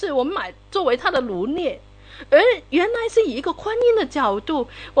并不是我们买作为他的奴隶，而原来是以一个婚姻的角度，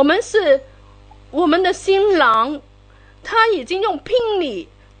我们是我们的新郎，他已经用聘礼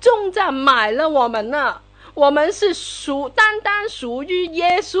重价买了我们了，我们是单单属于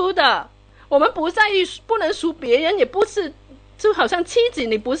耶稣的，我们不能属别人，也不是就好像妻子，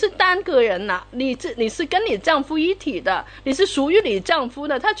你不是单个人你是跟你丈夫一体的，你是属于你丈夫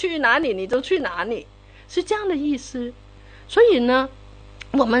的，他去哪里你就去哪里，是这样的意思。所以呢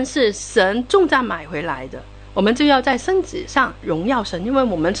我们是神重价买回来的，我们就要在身子上荣耀神，因为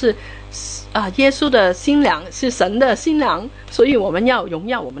我们是耶稣的新娘，是神的新娘，所以我们要荣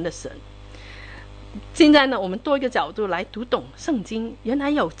耀我们的神。现在呢我们多一个角度来读懂圣经，原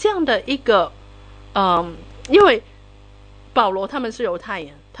来有这样的一个因为保罗他们是犹太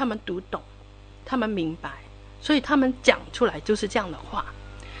人，他们读懂，他们明白，所以他们讲出来就是这样的话。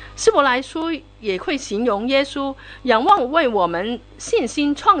希伯来书也会形容耶稣，仰望为我们信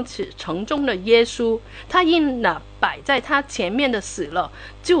心创始成终的耶稣，他因了摆在他前面的死了，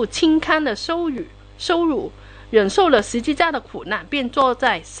就轻看了羞辱，忍受了十字架的苦难，便坐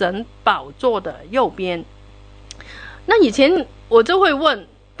在神宝座的右边。那以前我就会问，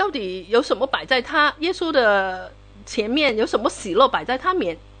到底有什么摆在他耶稣的前面，有什么喜乐摆在他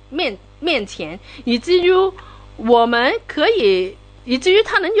面前，以至于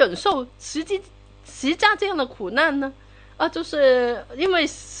他能忍受十字架这样的苦难呢？就是因为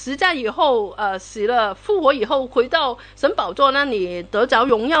十字架以后死了复活以后回到神宝座那里得着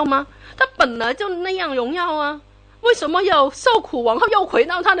荣耀吗？他本来就那样荣耀为什么要受苦然后又回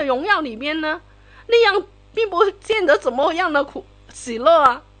到他的荣耀里面呢？那样并不见得怎么样的喜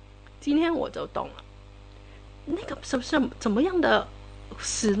乐今天我就懂了，那个是怎么样的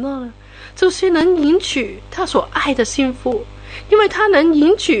喜乐呢？就是能迎娶他所爱的幸福，因为他能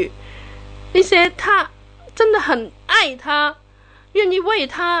迎娶那些他真的很爱他，愿意为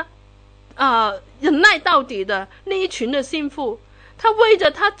他忍耐到底的那一群的幸福。他为着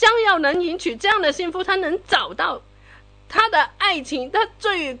他将要能迎娶这样的幸福，他能找到他的爱情，他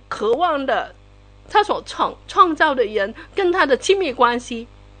最渴望的，他所创造的人跟他的亲密关系。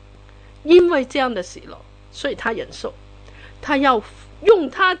因为这样的喜乐，所以他忍受，他要用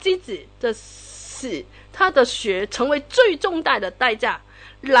他自己的死，他的血成为最重大的代价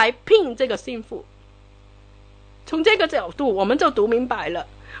来聘这个幸福。从这个角度我们就读明白了，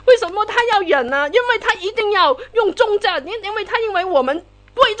为什么他要忍呢？因为他一定要用重价，因为他因为我们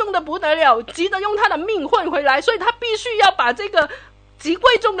贵重的不得了，急得用他的命换回来，所以他必须要把这个极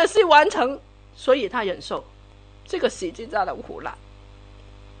贵重的事完成，所以他忍受这个十字架的苦难，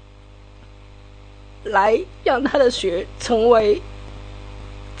来让他的血成为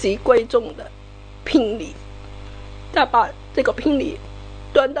极贵重的聘礼。他把这个聘礼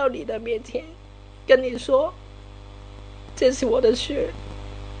端到你的面前，跟你说，这是我的血，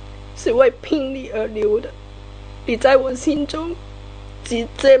是为聘礼而流的，你在我心中积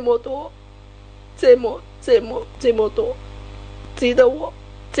这么多这么多，值得我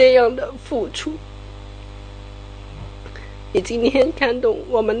这样的付出。你今天看懂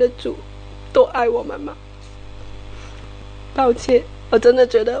我们的主多爱我们吗？抱歉，我真的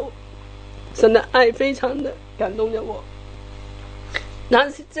觉得神的爱非常的感动着我，他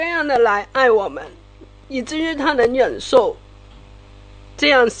是这样的来爱我们，以至于他能忍受这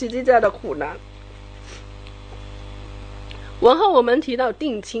样十字架的苦难。然后我们提到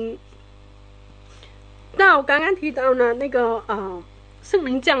定亲，那我刚刚提到呢，那个圣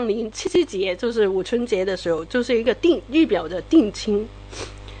灵降临七夕节，就是五春节的时候，就是一个预表着定亲。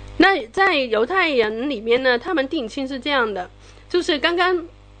那在犹太人里面呢，他们定亲是这样的，就是刚刚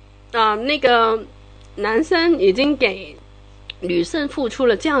那个男生已经给女生付出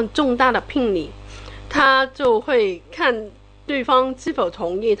了这样重大的聘礼，他就会看对方是否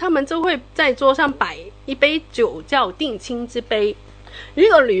同意，他们就会在桌上摆一杯酒叫定亲之杯，如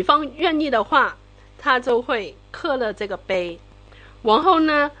果女方愿意的话，他就会刻了这个杯，然后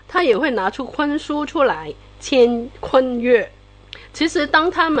呢他也会拿出婚书出来签婚约。其实当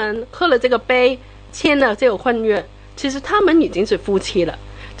他们刻了这个杯，签了这个婚约，其实他们已经是夫妻了，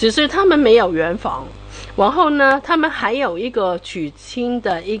只是他们没有圆房，然后呢他们还有一个娶亲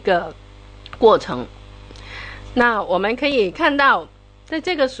的一个过程。那我们可以看到在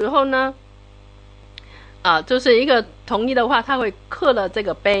这个时候呢就是一个同意的话，他会刻了这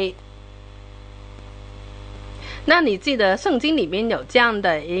个碑。那你记得圣经里面有这样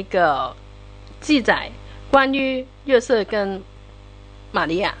的一个记载，关于约瑟跟玛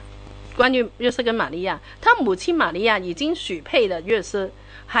利亚，他母亲玛利亚已经许配了约瑟，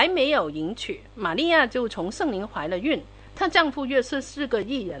还没有迎娶，玛利亚就从圣灵怀了孕。她丈夫约瑟是个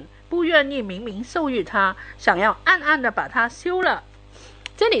义人，不愿意明明授予她，想要暗暗的把她休了。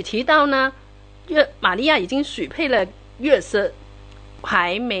这里提到呢，玛利亚已经许配了约瑟，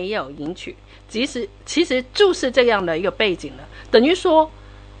还没有迎娶，其实就是这样的一个背景了，等于说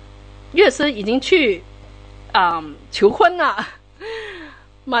约瑟已经去求婚了，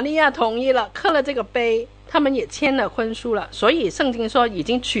玛利亚同意了，刻了这个碑，他们也签了婚书了，所以圣经说已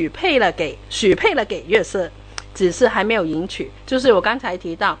经许配了给约瑟，只是还没有迎娶。就是我刚才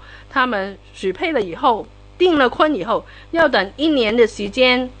提到他们许配了以后，订了婚以后，要等1年的时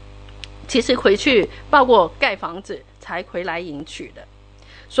间，其实回去包括盖房子才回来迎娶的。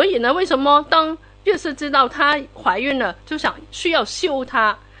所以呢，为什么当约瑟知道她怀孕了，就需要休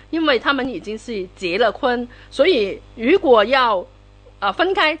她，因为他们已经是结了婚，所以如果要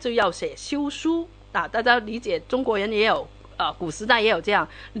分开就要写休书大家理解，中国人也有古时代也有这样，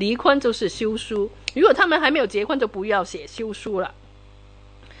离婚就是休书，如果他们还没有结婚就不要写休书了，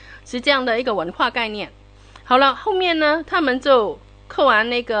是这样的一个文化概念。好了，后面呢他们就刻完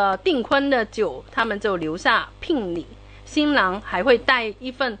那个订婚的酒，他们就留下聘礼，新郎还会带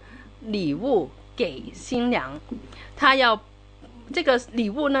一份礼物给新娘，他要这个礼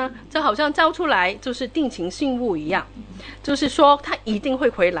物呢就好像交出来就是定情信物一样，就是说他一定会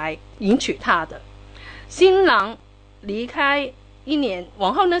回来迎娶她的。新郎离开1年，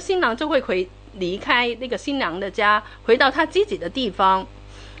往后呢新郎就会离开那个新娘的家，回到他自己的地方。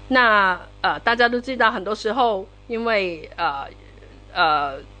那大家都知道，很多时候因为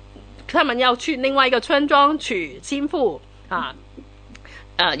他们要去另外一个村庄娶新妇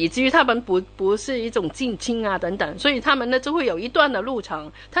以至于他们不是一种近亲等等，所以他们呢就会有一段的路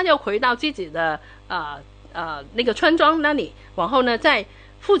程，他要回到自己的那个村庄那里，然后呢在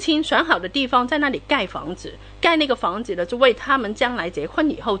父亲选好的地方在那里盖房子，盖那个房子呢就为他们将来结婚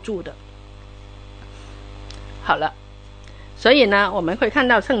以后住的。好了，所以呢我们会看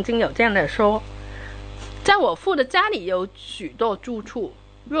到圣经有这样的说，在我父的家里有许多住处，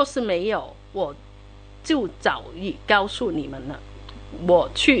若是没有，我就早已告诉你们了。我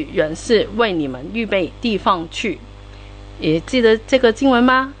去原是为你们预备地方去。也记得这个经文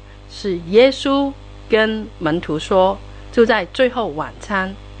吗？是耶稣跟门徒说，就在最后晚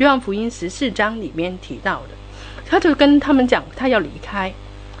餐约翰福音14章里面提到的。他就跟他们讲他要离开，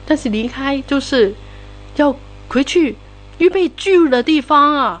但是离开就是要回去预备住的地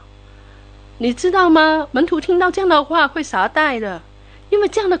方你知道吗？门徒听到这样的话会傻呆的，因为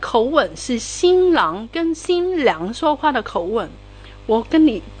这样的口吻是新郎跟新娘说话的口吻。我跟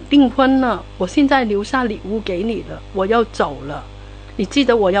你订婚了，我现在留下礼物给你了，我要走了，你记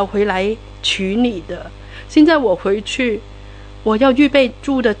得我要回来娶你的，现在我回去，我要预备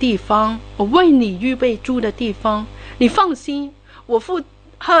住的地方，我为你预备住的地方，你放心，我父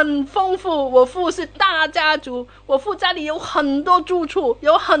很丰富，我父是大家族，我父家里有很多住处，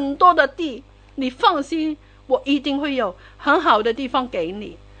有很多的地，你放心，我一定会有很好的地方给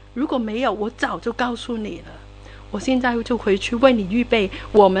你，如果没有，我早就告诉你了。我现在就回去为你预备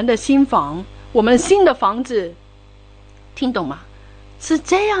我们的新房，我们新的房子，听懂吗？是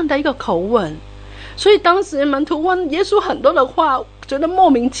这样的一个口吻。所以当时门徒问耶稣很多的话，觉得莫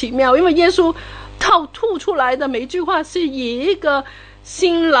名其妙，因为耶稣吐出来的每一句话是以一个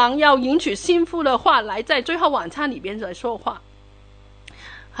新郎要迎娶新妇的话来在最后晚餐里边来说话。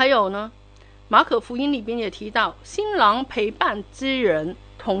还有呢，马可福音里边也提到，新郎陪伴之人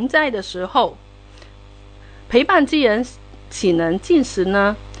同在的时候，陪伴之人岂能进食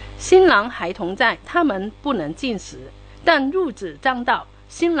呢？新郎还同在，他们不能进食，但日子将到，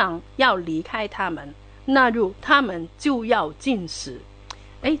新郎要离开他们，那日他们就要进食。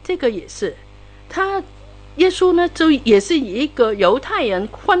这个也是耶稣呢，就也是以一个犹太人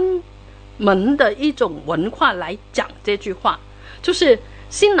婚门的一种文化来讲这句话，就是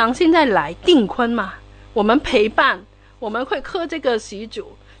新郎现在来订婚嘛，我们陪伴，我们会喝这个喜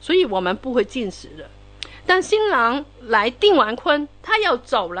酒，所以我们不会进食的。但新郎来订完婚，他要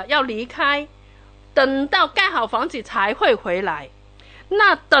走了，要离开，等到盖好房子才会回来。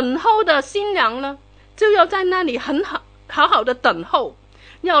那等候的新娘呢，就要在那里好好的等候，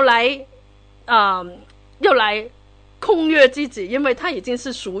要来控约自己，因为他已经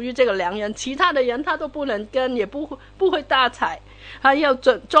是属于这个良人，其他的人他都不能跟，也不会大彩，还要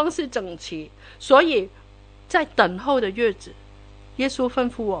装饰整齐。所以在等候的日子，耶稣吩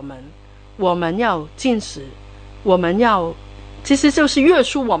咐我们要进食，我们要其实就是约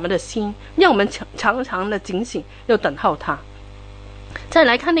束我们的心，让我们常常的警醒，要等候他。再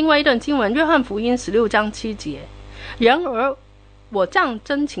来看另外一段经文，约翰福音16章7节，然而我将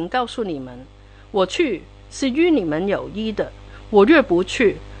真情告诉你们，我去是与你们有益的，我若不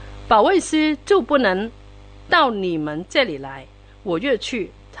去，保惠师就不能到你们这里来，我若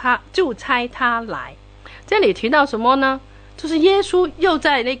去，他就差他来。这里提到什么呢？就是耶稣又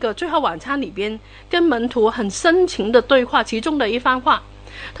在那个最后晚餐里边跟门徒很深情的对话，其中的一番话，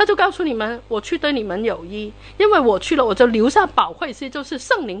他就告诉你们，我去对你们有益，因为我去了，我就留下保惠师，就是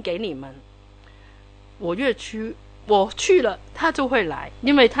圣灵给你们。我去了，他就会来，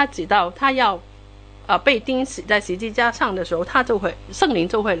因为他知道他要被钉死在十字架上的时候，圣灵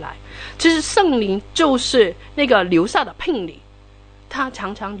就会来。其实圣灵就是那个留下的聘礼，他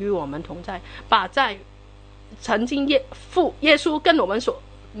常常与我们同在，把在曾经耶稣跟我们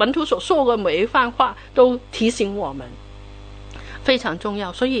门徒所说的每一番话都提醒我们，非常重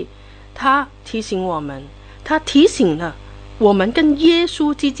要。所以他提醒我们，他提醒了我们跟耶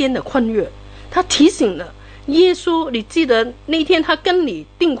稣之间的婚约，他提醒了耶稣，你记得那天他跟你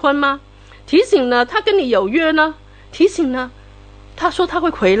订婚吗？提醒了他跟你有约呢，提醒了他说他会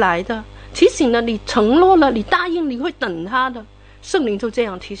回来的，提醒了你承诺了，你答应你会等他的。圣灵就这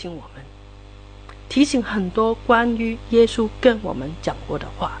样提醒我们，提醒很多关于耶稣跟我们讲过的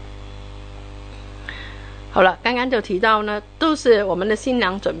话。好了，刚刚就提到呢，都是我们的新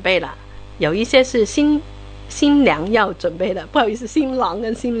娘准备了，有一些是新娘要准备的，不好意思，新郎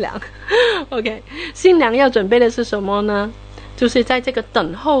跟新娘OK， 新娘要准备的是什么呢？就是在这个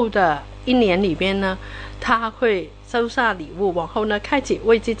等候的一年里边呢，他会收下礼物，往后呢开始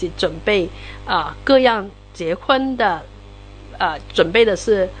为自己准备各样结婚的准备的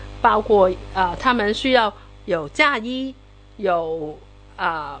是包括他们需要有嫁衣，有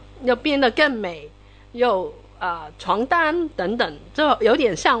要变得更美，有床单等等，就有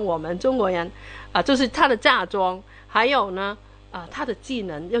点像我们中国人就是他的嫁妆，还有呢他的技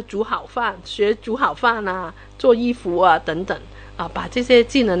能，要煮好饭，学煮好饭做衣服等等把这些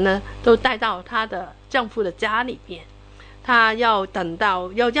技能呢都带到她的丈夫的家里边。她要等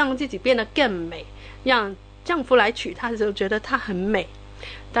到要让自己变得更美，让丈夫来娶她的时候觉得她很美。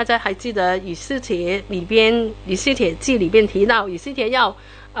大家还记得以斯帖记里边提到，以斯帖要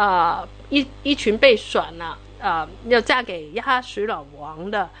一群被选了要嫁给亚哈随鲁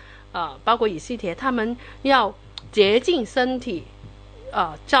王的包括以斯帖，他们要洁净身体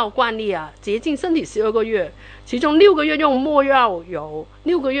照惯例洁净身体12个月，其中6个月用没药油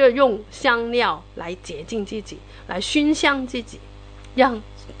，6个月用香料来洁净自己，来熏香自己，让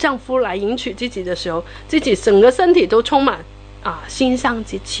丈夫来迎娶自己的时候，自己整个身体都充满馨香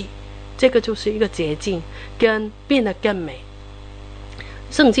之气。这个就是一个洁净跟变得更美。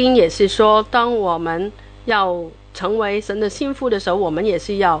圣经也是说，当我们要成为神的心腹的时候，我们也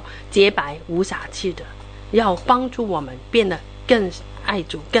是要洁白无瑕疵的，要帮助我们变得更爱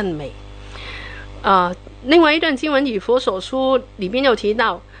主更美。另外一段经文以弗所书里面有提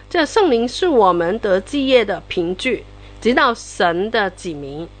到，这圣灵是我们得基业的凭据，直到神的子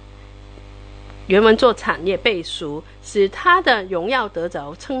民，原文做产业被赎，使他的荣耀得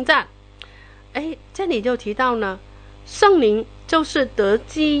着称赞。这里就提到呢，圣灵就是得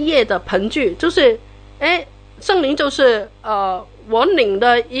基业的凭据，就是圣灵就是我领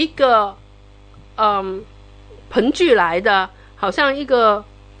的一个盆具来的，好像一个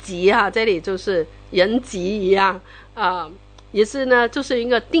集啊，这里就是人集一样也是呢，就是一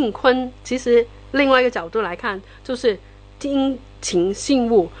个定坤。其实另外一个角度来看，就是殷勤信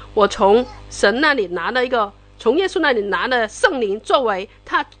物。我从神那里拿了从耶稣那里拿了圣灵作为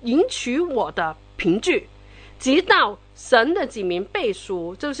他迎娶我的凭据，直到神的子民被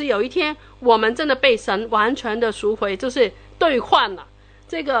赎，就是有一天我们真的被神完全的赎回，就是兑换了，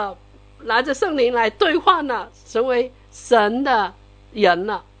这个拿着圣灵来兑换了，成为神的人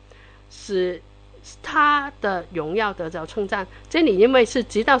了，使他的荣耀得着称赞。这里因为是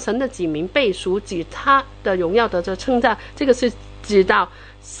直到神的子民被赎，指他的荣耀得着称赞，这个是指到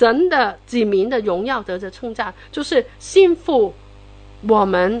神的子民的荣耀得着称赞，就是信服我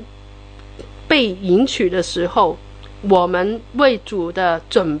们被迎娶的时候，我们为主的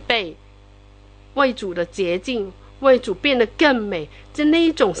准备，为主的洁净，为主变得更美，就那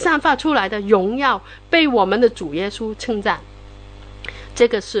一种散发出来的荣耀被我们的主耶稣称赞。这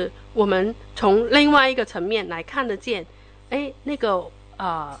个是我们从另外一个层面来看得见。那个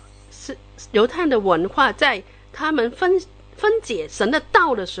是犹太人的文化，在他们分解神的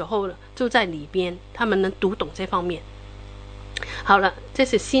道的时候呢，就在里边，他们能读懂这方面。好了，这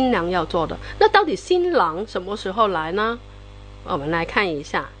是新娘要做的。那到底新郎什么时候来呢？我们来看一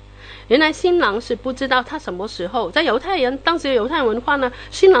下。原来新郎是不知道他什么时候，在当时的犹太人文化呢，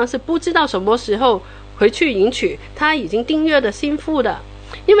新郎是不知道什么时候回去迎娶他已经订约的新妇的，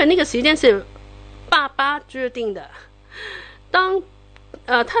因为那个时间是爸爸决定的。当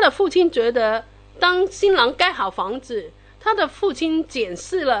他的父亲觉得，当新郎盖好房子，他的父亲检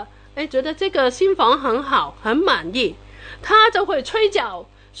视了，觉得这个新房很好，很满意，他就会吹角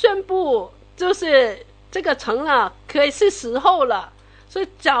宣布，就是这个成了，可以是时候了。所以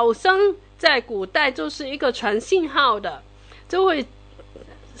角声在古代就是一个传信号的，就会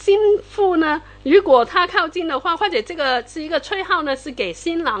新妇呢，如果他靠近的话，或者这个是一个吹号呢，是给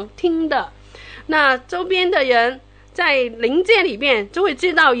新郎听的，那周边的人在灵界里面就会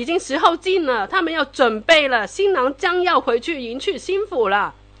知道已经时候近了，他们要准备了，新郎将要回去迎娶新妇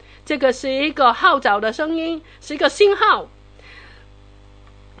了。这个是一个号召的声音，是一个信号。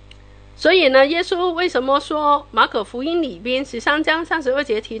所以呢，耶稣为什么说马可福音里边13章32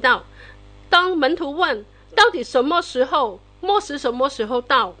节提到，当门徒问到底什么时候，末时什么时候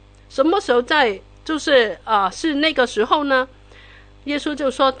到，什么时候在，就是是那个时候呢？耶稣就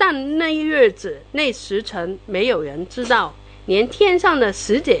说，但那日子那时辰没有人知道，连天上的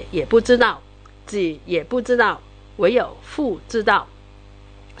使者也不知道，子也不知道，唯有父知道。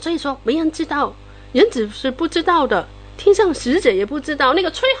所以说没人知道，人子是不知道的，天上使者也不知道，那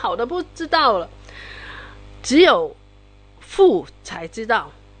个吹好的不知道了，只有父才知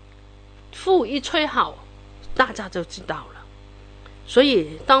道。父一吹好，大家就知道了。所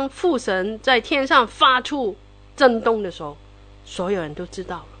以当父神在天上发出震动的时候，所有人都知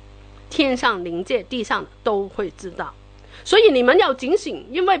道了，天上灵界地上都会知道。所以你们要警醒，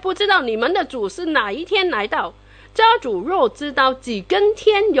因为不知道你们的主是哪一天来到。家主若知道几更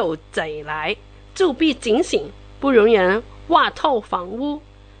天有贼来，就必警醒，不容人挖透房屋。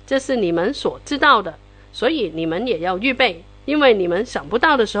这是你们所知道的，所以你们也要预备，因为你们想不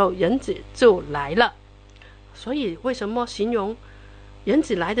到的时候，人子就来了。所以为什么形容人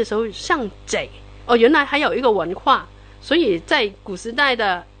子来的时候像贼？原来还有一个文化，所以在古时代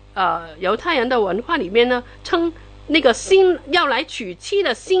的犹太人的文化里面呢，称那个要来娶妻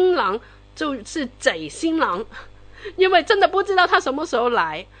的新郎就是贼新郎，因为真的不知道他什么时候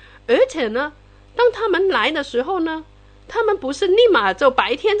来。而且呢，当他们来的时候呢，他们不是立马就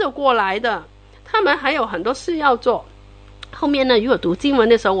白天就过来的，他们还有很多事要做。后面呢，如果读经文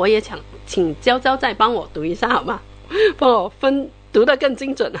的时候，我也请娇娇再帮我读一下好吗？帮我读得更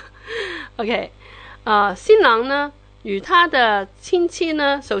精准了。OK， 新郎呢与他的亲戚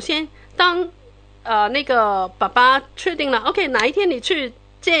呢，首先当那个爸爸确定了 OK 哪一天你去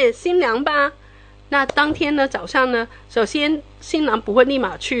接新娘吧，那当天呢早上呢，首先新郎不会立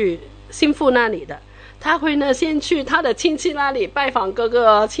马去新妇那里的，他会呢先去他的亲戚那里拜访各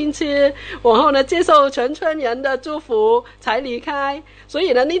个亲戚，然后呢接受全村人的祝福才离开。所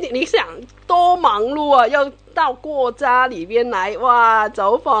以呢你想多忙碌啊，要到过家里边来，哇，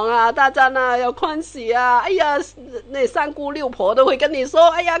走访啊，大家呢要欢喜啊，哎呀，那三姑六婆都会跟你说，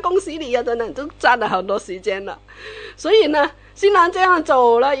哎呀，恭喜你啊，等等，都占了很多时间了。所以呢，新郎这样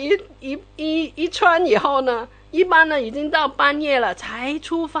走了一圈以后呢，一般呢已经到半夜了才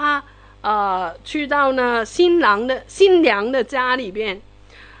出发，去到呢新娘的家里边。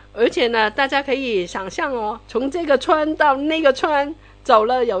而且呢，大家可以想象哦，从这个村到那个村走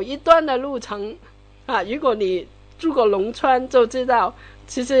了有一段的路程啊。如果你住过农村就知道，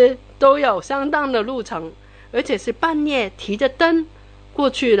其实都有相当的路程，而且是半夜提着灯过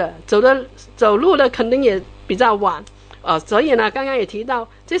去的，走路的肯定也比较晚所以呢，刚刚也提到，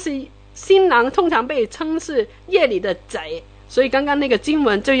这是新郎通常被称是夜里的贼，所以刚刚那个经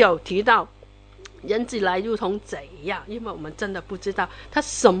文就有提到，人子来如同贼一样，因为我们真的不知道他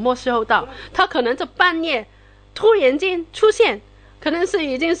什么时候到，他可能在半夜突然间出现，可能是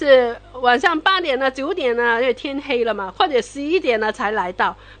已经是晚上8点了、9点了，因为天黑了嘛，或者11点了才来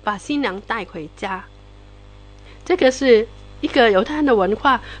到，把新娘带回家。这个是一个犹太人的文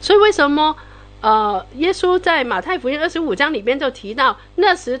化，所以为什么耶稣在马太福音25章里面就提到，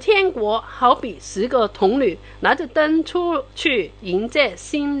那时天国好比10个童女拿着灯出去迎接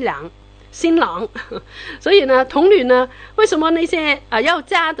新郎。所以呢，童女呢，为什么那些要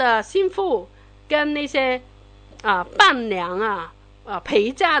嫁的新妇跟那些伴娘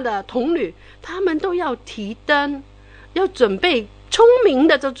陪嫁的童女，他们都要提灯，要准备，聪明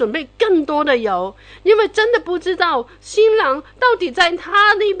的就准备更多的油，因为真的不知道新郎到底在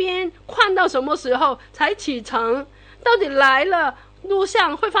他那边看到什么时候才启程，到底来了路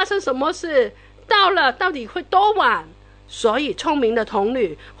上会发生什么事，到了到底会多晚，所以聪明的童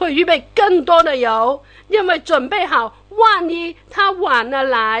女会预备更多的油，因为准备好万一他晚了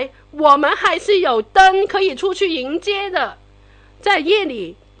来，我们还是有灯可以出去迎接的。在夜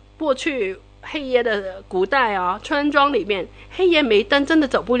里，过去黑夜的古代村庄里面黑夜没灯真的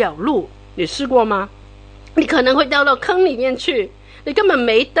走不了路，你试过吗？你可能会掉到坑里面去，你根本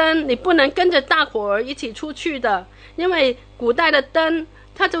没灯，你不能跟着大伙儿一起出去的，因为古代的灯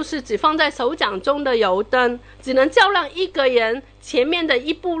它就是只放在手掌中的油灯，只能照亮一个人前面的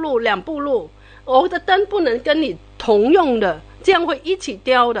1步路2步路，我的灯不能跟你同用的，这样会一起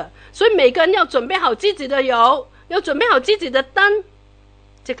掉的，所以每个人要准备好自己的油，要准备好自己的灯，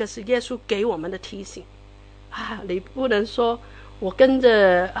这个是耶稣给我们的提醒你不能说我跟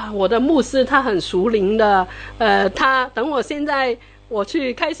着我的牧师他很熟灵的他等我现在我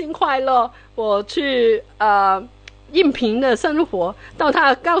去开心快乐，我去应凭的生活，到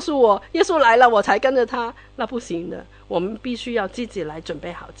他告诉我耶稣来了我才跟着他，那不行的，我们必须要自己来准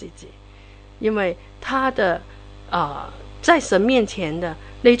备好自己，因为他的在神面前的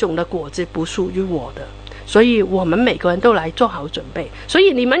那种的果子不属于我的，所以我们每个人都来做好准备，所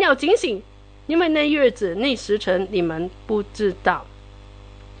以你们要警醒，因为那日子那时辰你们不知道。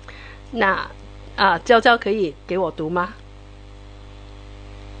那娇娇可以给我读吗？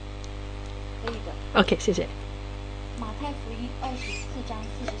可以的。 OK， 谢谢。马太福音24章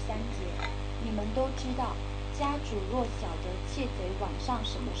43节，你们都知道，家主若晓得窃贼晚上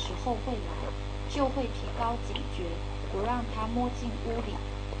什么时候会来，就会提高警觉，不让他摸进屋里。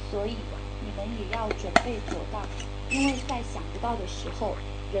所以你们也要准备妥当，因为在想不到的时候，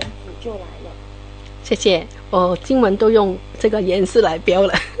人子就来了。谢谢，我经文都用这个颜色来标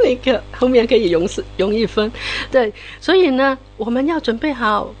了，那个后面可以容易分。对，所以呢，我们要准备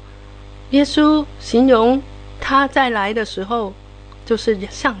好。耶稣形容他再来的时候，就是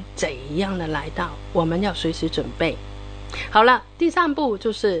像贼一样的来到，我们要随时准备。好了，第3步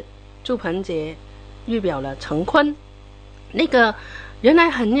就是住棚节，预表了成婚。那个原来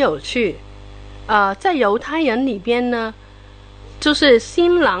很有趣，在犹太人里边呢，就是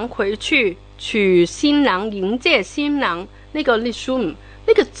新郎回去娶新郎，迎接新郎，那个 lishum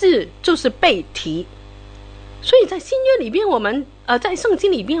那个字就是被提，所以在新约里边，我们在圣经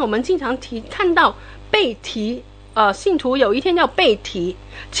里边，我们经常看到被提，信徒有一天要被提，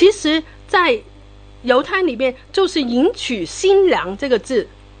其实在犹太里边就是迎娶新郎这个字。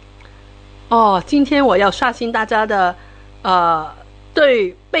今天我要刷新大家的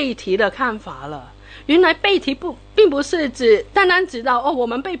对被提的看法了。原来被提并不是单单指到我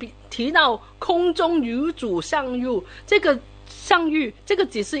们被提到空中与主相遇，这个相遇这个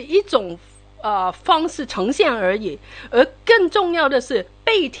只是一种方式呈现而已，而更重要的是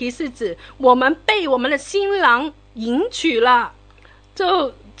被提是指我们被我们的新郎迎娶了，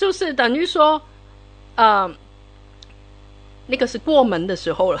就是等于说那个是过门的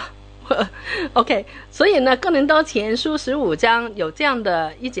时候了OK， 所以呢，哥林多前书15章有这样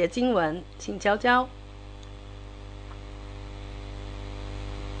的一节经文，请教教。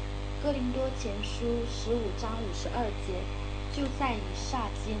哥林多前书15章52节，就在一霎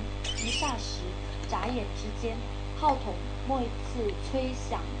间，一霎时，眨眼之间，号筒末次吹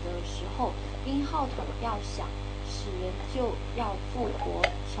响的时候，因号筒要响，使人就要复活，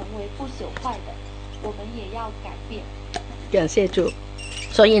成为不朽坏的，我们也要改变。感谢主。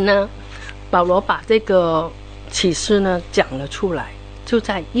所以呢，保罗把这个启示呢讲了出来，就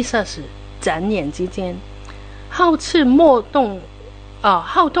在一霎时，眨眼之间，号筒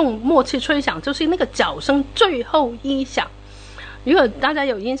末次吹响，就是那个角声最后一响，如果大家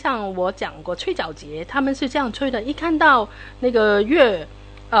有印象，我讲过吹角节，他们是这样吹的，一看到那个月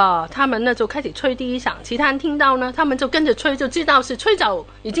他们呢就开始吹第一响，其他人听到呢，他们就跟着吹，就知道是吹角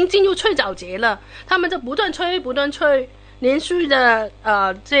已经进入吹角节了，他们就不断吹不断吹，连续的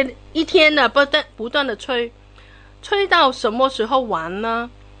这一天呢不断的吹，吹到什么时候完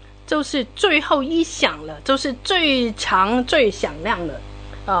呢？就是最后一响了，就是最长最响亮的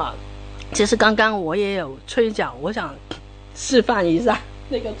其实刚刚我也有吹角，我想示范一下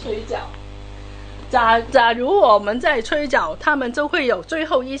那个吹角。假如我们在吹角，他们就会有最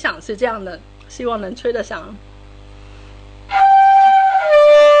后一响是这样的，希望能吹得响。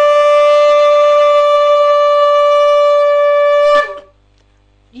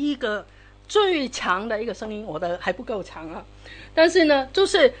一个最长的一个声音，我的还不够长啊，但是呢，就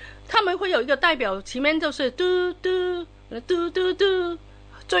是他们会有一个代表，前面就是嘟嘟嘟嘟嘟，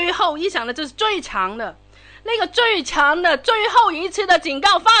最后一响的就是最长的，那个最长的最后一次的警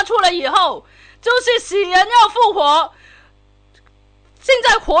告发出了以后，就是死人要复活，现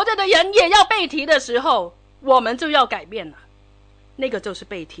在活着的人也要被提的时候，我们就要改变了。那个就是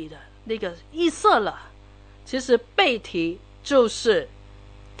被提的那个意思了。其实被提就是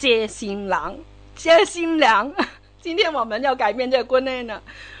接新郎接新娘。今天我们要改变这个观念了。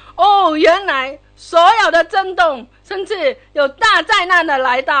原来所有的震动，甚至有大灾难的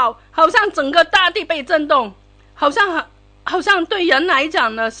来到，好像整个大地被震动，好像对人来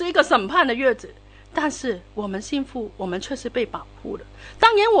讲呢是一个审判的日子，但是我们幸福，我们却是被保护的。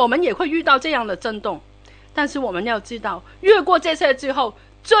当然我们也会遇到这样的震动，但是我们要知道，越过这些之后，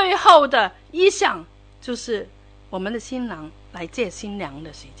最后的一响就是我们的新郎来接新娘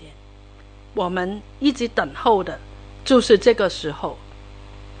的时间，我们一直等候的就是这个时候。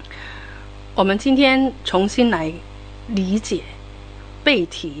我们今天重新来理解被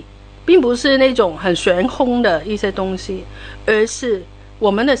提，并不是那种很悬空的一些东西，而是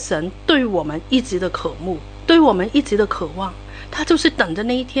我们的神对我们一直的渴慕，对我们一直的渴望，他就是等着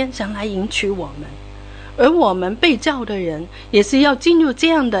那一天想来迎娶我们。而我们被召的人也是要进入这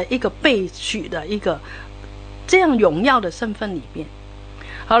样的一个被娶的一个这样荣耀的身份里边。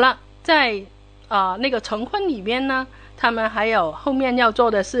好了，在那个成婚里边呢，他们还有后面要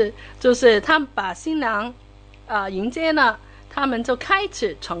做的事，就是他们把新郎迎接了，他们就开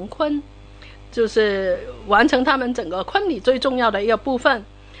始成婚，就是完成他们整个婚礼最重要的一个部分，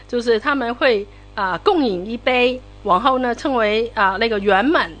就是他们会共饮一杯，往后呢称为那个圆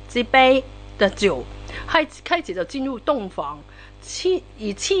满之杯的酒，开始就进入洞房，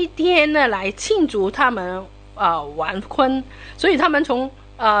以7天呢来庆祝他们完婚。所以他们从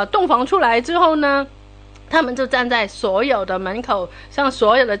洞房出来之后呢，他们就站在所有的门口，向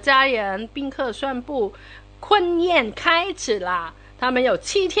所有的家人宾客宣布婚宴开始啦。他们有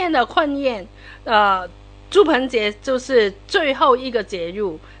7天的婚宴，住棚节就是最后一个节日。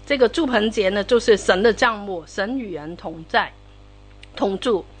这个住棚节呢，就是神的帐幕，神与人同在同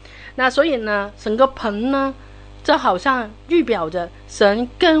住。那所以呢，整个棚呢，这好像预表着神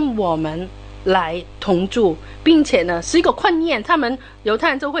跟我们来同住，并且呢是一个婚宴，他们犹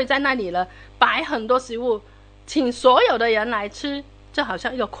太人就会在那里了摆很多食物，请所有的人来吃，就好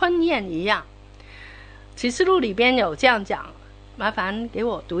像一个婚宴一样。启示录里边有这样讲，麻烦给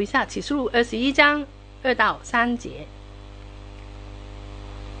我读一下启示录21章2到3节。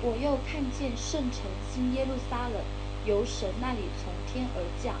我又看见圣城新耶路撒冷由神那里从天而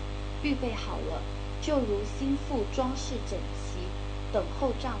降，预备好了，就如新妇装饰整齐，等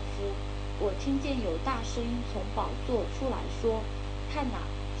候丈夫。我听见有大声音从宝座出来说，看哪，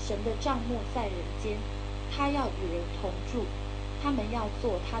神的帐幕在人间，他要与人同住，他们要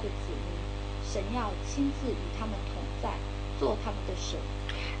做他的子民，神要亲自与他们同在，做他们的神。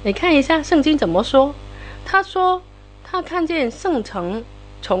你看一下圣经怎么说，他说他看见圣城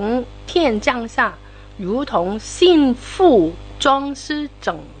从天降下，如同新妇装饰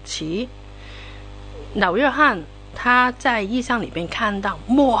整齐。老约翰他在异象里边看到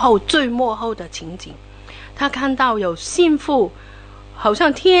最幕后的情景，他看到有新妇，好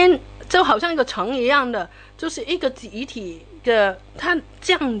像天就好像一个城一样的，就是一个集体的他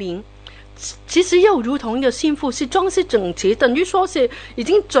降临，其实又如同一个新妇，是装饰整齐，等于说是已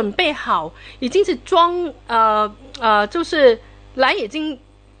经准备好，已经是就是来已经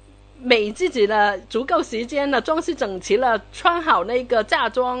美自己了，足够时间了，装饰整齐了，穿好那个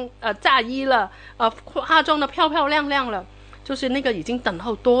嫁衣了，化妆的漂漂亮亮了，就是那个已经等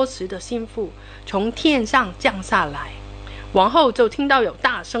候多时的新妇从天上降下来。往后就听到有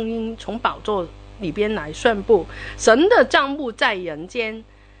大声音从宝座里边来宣布，神的帐幕在人间，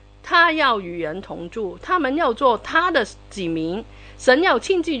他要与人同住，他们要做他的子民，神要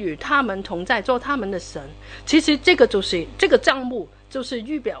亲自与他们同在，做他们的神。其实这个就是这个帐幕，就是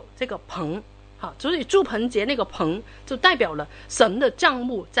预表这个棚，好，所以住棚节那个棚就代表了神的帐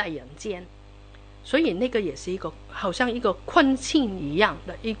幕在人间。所以那个也是一个好像一个婚庆一样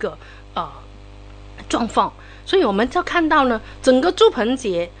的一个状况。所以我们就看到呢，整个住棚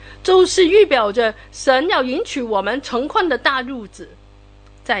节就是预表着神要迎娶我们成婚的大日子，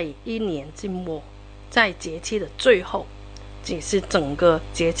在一年之末，在节期的最后，也是整个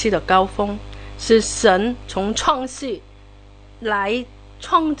节期的高峰，是神从创世来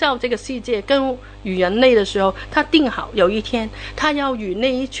创造这个世界跟与人类的时候，他定好有一天他要与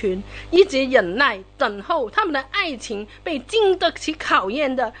那一群一直忍耐等候他们的爱情被经得起考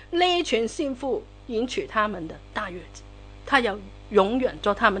验的那一群幸福迎娶他们的大日子。他要永远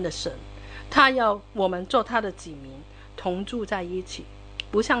做他们的神，他要我们做他的子民，同住在一起。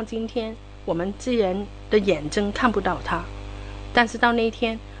不像今天我们自然的眼睛看不到他，但是到那一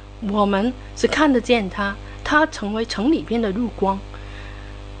天我们是看得见他，他成为城里边的日光。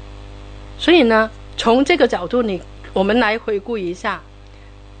所以呢，从这个角度我们来回顾一下，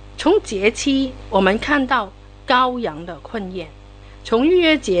从节期我们看到羔羊的婚宴，从逾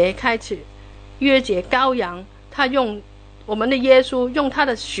越节开始，逾越节羔羊他用我们的耶稣用他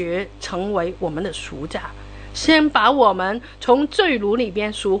的血成为我们的赎价，先把我们从罪奴里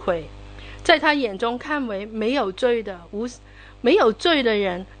边赎回，在他眼中看为没有罪的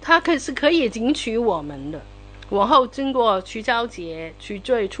人，他是可以迎娶我们的。往后经过除酵节、除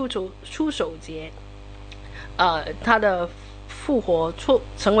罪、出手节，他的复活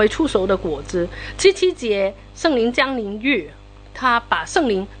成为出手的果子。七七节圣灵降临日，他把圣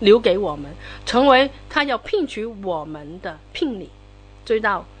灵留给我们，成为他要聘娶我们的聘礼。追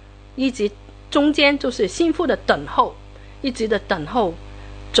到一直中间就是幸福的等候，一直的等候，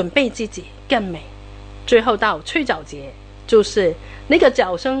准备自己更美。最后到吹角节，就是那个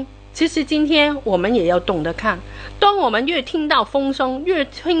角声。其实今天我们也要懂得看，当我们越听到风声，越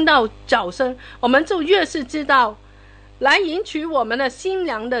听到角声，我们就越是知道来迎娶我们的新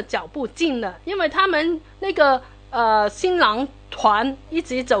娘的脚步近了。因为他们那个新郎团一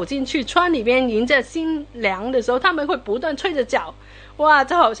直走进去村里边迎着新娘的时候，他们会不断吹着角，哇，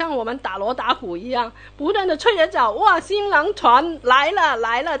就好像我们打锣打鼓一样，不断的吹着角，哇，新郎团来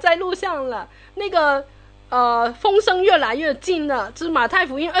了，在路上了。那个风声越来越近了，就是马太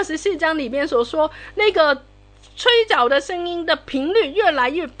福音24章里面所说，那个吹角的声音的频率越来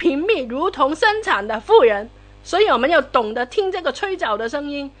越频密，如同生产的妇人。所以我们要懂得听这个吹角的声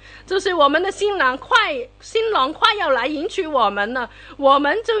音，就是我们的新郎快要来迎娶我们了，我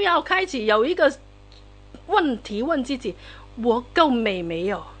们就要开始有一个问题问自己，我够美没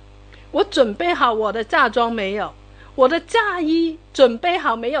有？我准备好我的嫁妆没有？我的嫁衣准备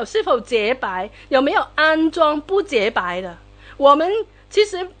好没有？是否洁白？有没有安装不洁白的？我们其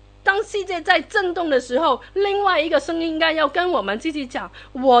实当世界在震动的时候，另外一个声音应该要跟我们自己讲，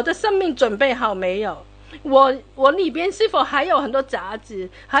我的生命准备好没有？我里边是否还有很多杂质，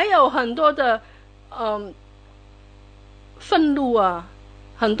还有很多的愤怒啊，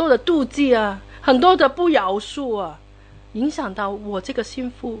很多的妒忌啊，很多的不饶恕啊，影响到我这个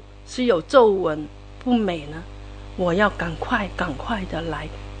心腹是有皱纹不美呢？我要赶快的来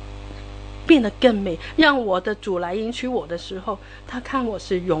变得更美，让我的主来迎娶我的时候，他看我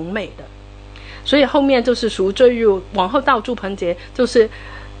是荣美的。所以后面就是赎罪日，往后到住棚节，就是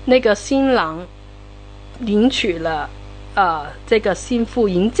那个新郎迎娶了这个新妇，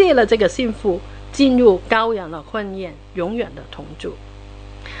迎接了这个新妇进入羔羊的婚宴，永远的同住。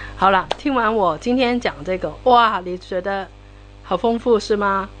好了，听完我今天讲这个，哇，你觉得好丰富是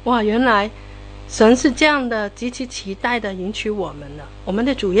吗？哇，原来神是这样的极其期待的迎娶我们了，我们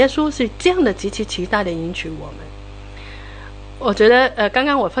的主耶稣是这样的极其期待的迎娶我们。我觉得刚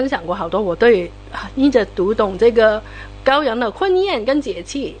刚我分享过好多我对因着读懂这个羔羊的婚宴跟节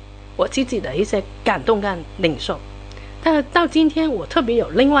气我自己的一些感动跟领受。但到今天我特别有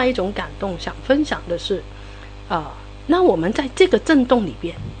另外一种感动想分享的是那我们在这个震动里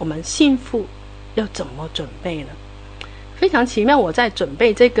边，我们幸福要怎么准备呢？非常奇妙，我在准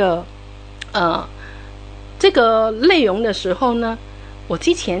备这个内容的时候呢，我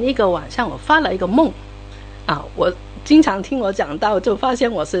之前一个晚上我发了一个梦我经常听我讲到，就发现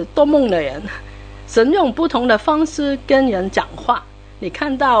我是多梦的人。神用不同的方式跟人讲话，你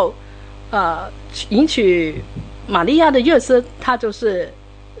看到迎娶玛利亚的约瑟，他就是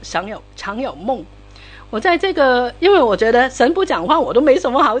常有梦。我在这个，因为我觉得神不讲话我都没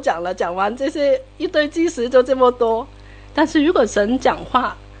什么好讲了，讲完这些一堆知识就这么多，但是如果神讲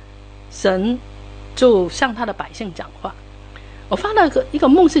话，神就向他的百姓讲话。我发了一个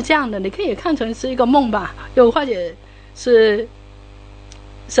梦是这样的，你可以看成是一个梦吧，又或者是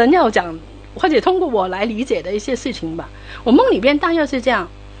神要讲，或者通过我来理解的一些事情吧。我梦里边大约是这样，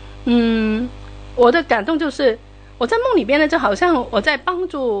我的感动就是我在梦里边呢，就好像我在帮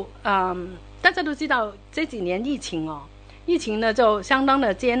助，大家都知道这几年疫情呢就相当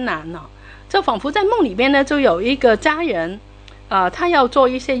的艰难就仿佛在梦里边呢就有一个家人，他要做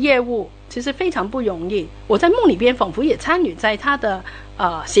一些业务，其实非常不容易。我在梦里边仿佛也参与在他的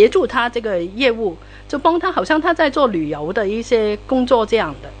协助他这个业务，就帮他，好像他在做旅游的一些工作这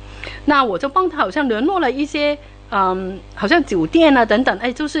样的。那我就帮他好像联络了一些好像酒店啊等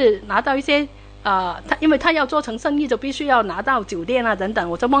等，就是拿到一些因为他要做成生意，就必须要拿到酒店啊等等，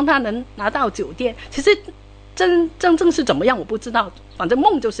我就帮他能拿到酒店。其实真正是怎么样我不知道，反正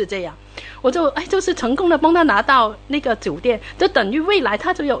梦就是这样，我就就是成功的帮他拿到那个酒店，就等于未来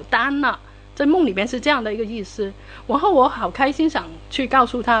他就有单了。在梦里面是这样的一个意思。然后我好开心想去告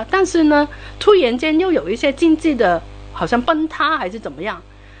诉他，但是呢突然间又有一些经济的好像崩塌还是怎么样，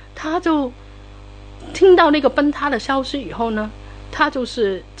他就听到那个崩塌的消息以后呢，他就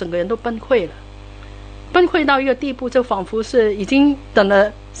是整个人都崩溃了，崩溃到一个地步，就仿佛是已经等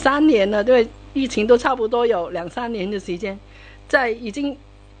了3年了，对，疫情都差不多有2-3年的时间，在已经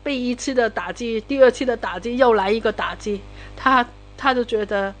被一次的打击，第二次的打击，又来一个打击，他就觉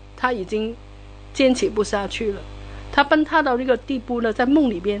得他已经坚持不下去了，他崩塌到那个地步呢，在梦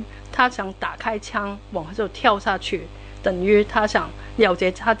里边他想打开枪往后就跳下去，等于他想了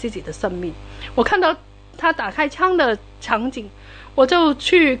结他自己的生命。我看到他打开枪的场景，我就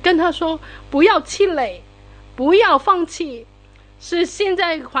去跟他说不要气馁，不要放弃，是现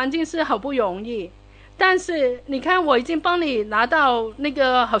在环境是好不容易，但是你看我已经帮你拿到那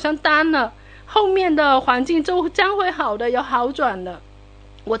个好像单了，后面的环境就将会好的，有好转的。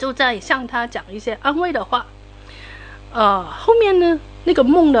我就在向他讲一些安慰的话。后面呢，那个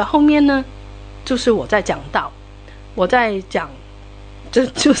梦的后面呢，就是我在讲道，我在讲，这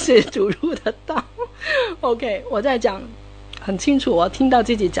就是主入的道。OK， 我在讲很清楚，我听到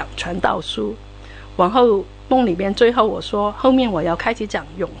自己讲传道书，然后梦里边最后我说后面我要开始讲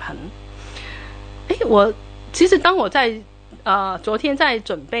永恒。我其实当我在昨天在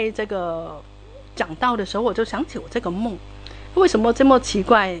准备这个讲道的时候，我就想起我这个梦，为什么这么奇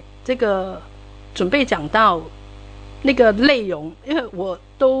怪？这个准备讲道那个内容，因为我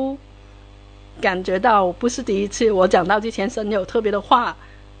都感觉到不是第一次，我讲到之前神有特别的话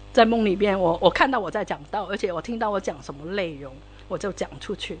在梦里边，我看到我在讲道，而且我听到我讲什么内容我就讲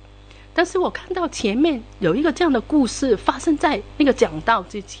出去。但是我看到前面有一个这样的故事发生在那个讲道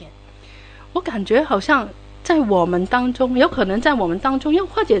之前，我感觉好像在我们当中，有可能在我们当中，又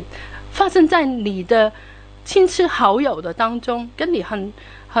或者发生在你的亲戚好友的当中，跟你很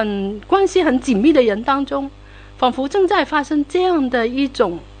关系很紧密的人当中，仿佛正在发生这样的一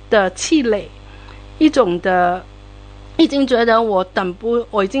种的气馁，一种的已经觉得我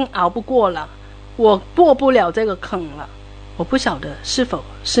已经熬不过了，我过不了这个坑了。我不晓得是否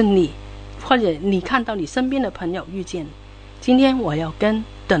是你，或者你看到你身边的朋友遇见。今天我要跟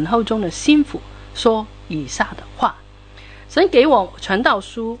等候中的心腹说以下的话。神给我传道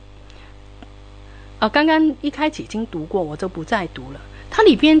书，刚刚一开始已经读过，我就不再读了。它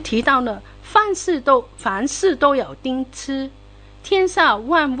里边提到了凡事都有定期，天下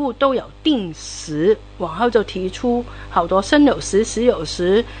万物都有定时，往后就提出好多生有时，死有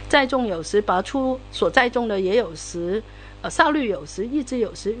时，栽种有时，拔出所栽种的也有时，效率有时，意志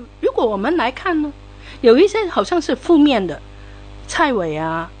有时。如果我们来看呢，有一些好像是负面的，菜尾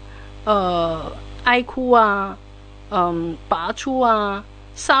啊，哀哭啊，拔出啊，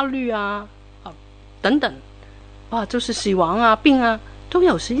效率啊，等等，就是死亡啊，病啊，都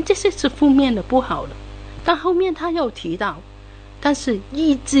有时，这些是负面的，不好的。但后面他又提到，但是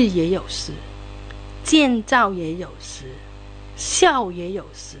意志也有时，建造也有时，笑也有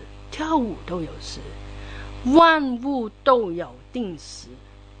时，跳舞都有时，万物都有定时。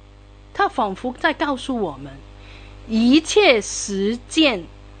他仿佛在告诉我们，一切实践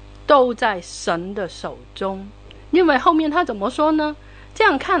都在神的手中。因为后面他怎么说呢？这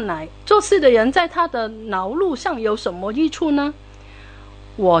样看来，做事的人在他的劳碌上有什么益处呢？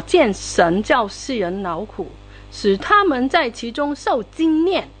我见神叫世人劳苦，使他们在其中受经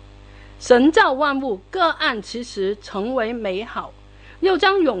验。神造万物各按其时成为美好，又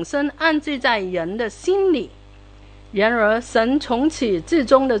将永生安置在人的心里。然而神从始至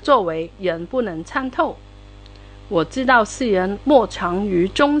终的作为，人不能参透。我知道世人莫长于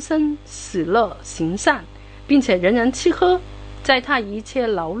终生，喜乐行善，并且人人吃喝，在他一切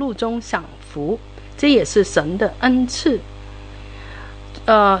劳碌中享福，这也是神的恩赐。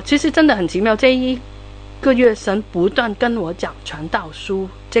其实真的很奇妙，这一个月神不断跟我讲传道书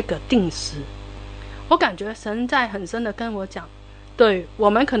这个定时，我感觉神在很深的跟我讲，对，我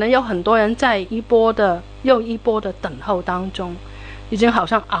们可能有很多人在一波的又一波的等候当中，已经好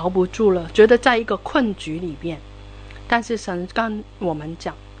像熬不住了，觉得在一个困局里面。但是神跟我们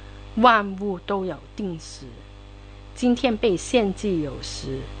讲，万物都有定时，今天被献祭有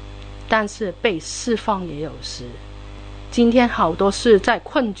时，但是被释放也有时。今天好多事在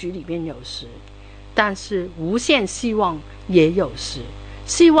困局里面有时，但是无限希望也有时，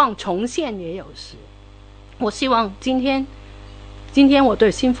希望重现也有时。我希望今天我对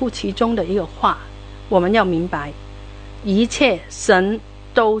心腹其中的一个话，我们要明白，一切神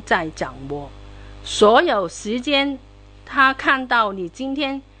都在掌握，所有时间他看到你今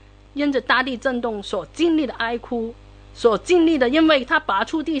天因着大地震动所经历的哀哭，所经历的，因为他拔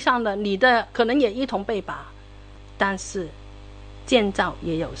出地上的，你的可能也一同被拔，但是建造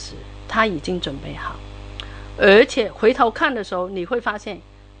也有时，他已经准备好。而且回头看的时候，你会发现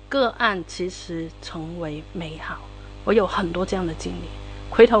个案其实成为美好。我有很多这样的经历，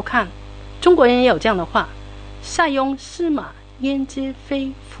回头看，中国人也有这样的话，塞翁失马焉知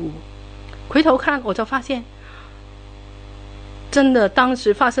非福。回头看我就发现，真的当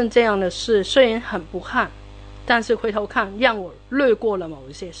时发生这样的事虽然很不憾，但是回头看让我略过了某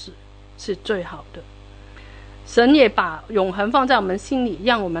一些事，是最好的。神也把永恒放在我们心里，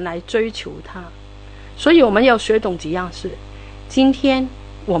让我们来追求它。所以我们要学懂几样事。今天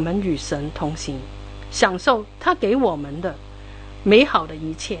我们与神同行，享受他给我们的美好的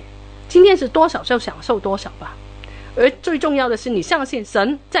一切。今天是多少就享受多少吧。而最重要的是，你相信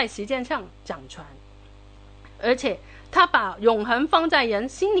神在时间上掌权，而且他把永恒放在人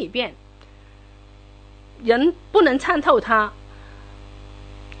心里边，人不能参透他。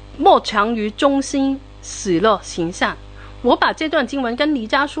莫强于忠心，喜乐行善。我把这段经文跟弥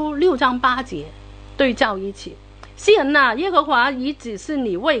迦书6章8节对照一起。世人啊，耶和华已指示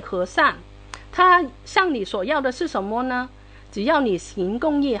你为何善，他向你所要的是什么呢？只要你行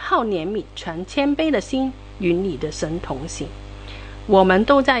公义，好怜悯，全谦卑的心，与你的神同行。我们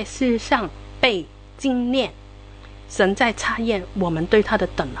都在世上被精炼，神在查验我们对他的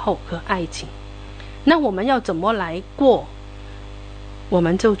等候和爱情。那我们要怎么来过？我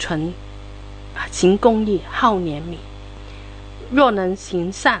们就行公义，好怜悯。若能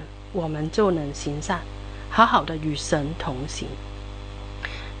行善，我们就能行善，好好的与神同行。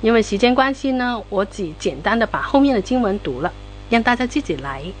因为时间关系呢，我只简单的把后面的经文读了，让大家自己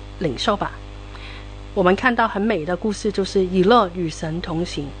来领受吧。我们看到很美的故事，就是以勒与神同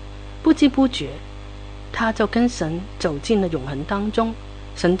行，不知不觉他就跟神走进了永恒当中。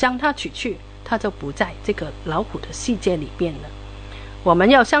神将他取去，他就不在这个劳苦的世界里边了。我们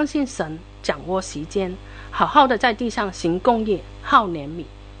要相信神掌握时间，好好的在地上行公义，好怜悯，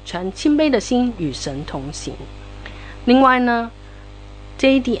全谦卑的心与神同行。另外呢，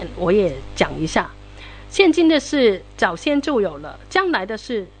这一点我也讲一下，现今的事早先就有了，将来的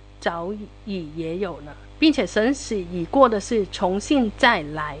事早已也有了，并且神使已过的事重新再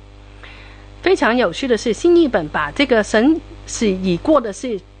来。非常有趣的是，新译本把这个神使已过的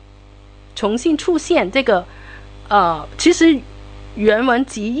事重新出现，这个其实原文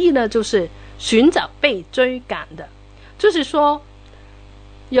直译呢，就是寻找被追赶的，就是说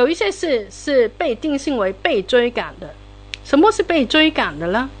有一些事是被定性为被追赶的。什么是被追赶的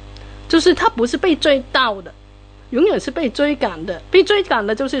呢？就是它不是被追到的，永远是被追赶的。被追赶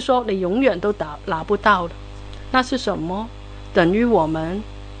的就是说你永远都拿不到的。那是什么？等于我们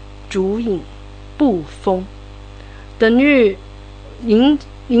逐影不丰，等于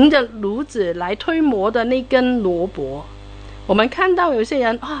迎着炉子来推磨的那根萝卜。我们看到有些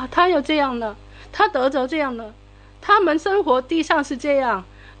人啊，他有这样的，他得着这样的，他们生活地上是这样，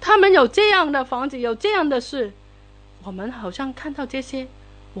他们有这样的房子，有这样的事，我们好像看到这些，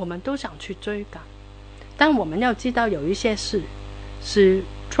我们都想去追赶。但我们要知道，有一些事是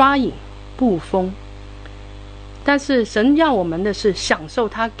抓影不丰，但是神要我们的是享受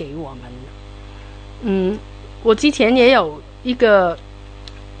他给我们的。我之前也有一个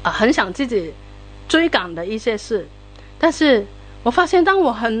很想自己追赶的一些事，但是我发现当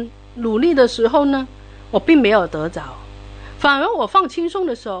我很努力的时候呢，我并没有得着，反而我放轻松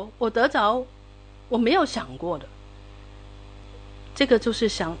的时候，我得着我没有想过的。这个就是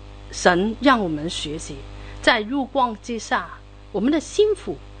神让我们学习，在日光之下，我们的心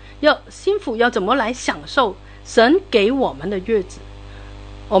腹要怎么来享受神给我们的日子。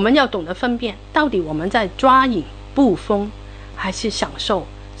我们要懂得分辨，到底我们在抓影不丰，还是享受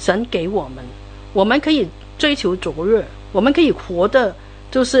神给我们。我们可以追求昨日，我们可以活得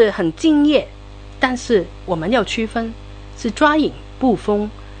就是很敬业，但是我们要区分是抓影不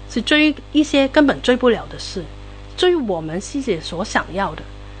丰，是追一些根本追不了的事，追我们自己所想要的，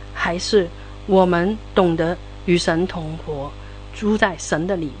还是我们懂得与神同活，住在神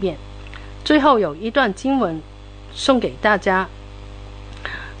的里面？最后有一段经文送给大家，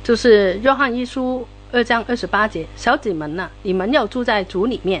就是约翰一书2章28节，小子们啊，你们要住在主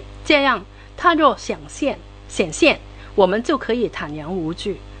里面，这样他若显现，我们就可以坦然无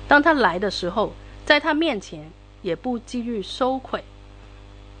惧。当他来的时候，在他面前也不至于羞愧。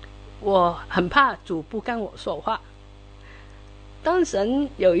我很怕主不跟我说话，当神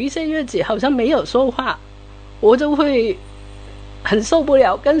有一些日子好像没有说话，我就会很受不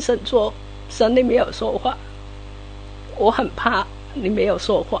了，跟神说，神你没有说话，我很怕你没有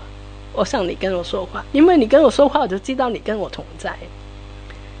说话，我想你跟我说话，因为你跟我说话，我就知道你跟我同在。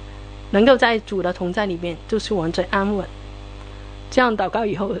能够在主的同在里面，就是我们最安稳。这样祷告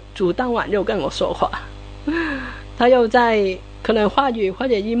以后，主当晚又跟我说话，他又在可能话语或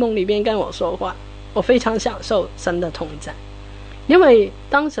者异梦里面跟我说话，我非常享受神的同在。因为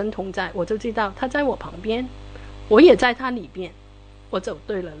当神同在，我就知道他在我旁边，我也在他里面，我走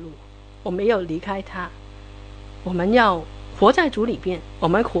对了路，我没有离开他。我们要活在主里边，我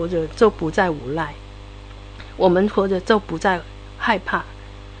们活着就不再无赖，我们活着就不再害怕。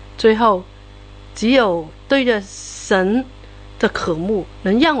最后只有对着神的渴慕，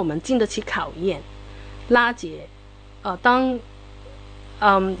能让我们经得起考验。拉结当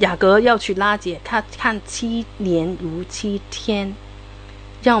雅各要去拉结，他看7年如7天，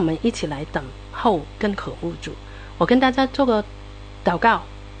让我们一起来等候跟渴慕主。我跟大家做个祷告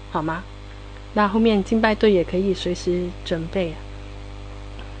好吗？那后面敬拜队也可以随时准备。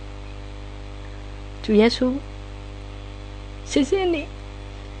主耶稣，谢谢你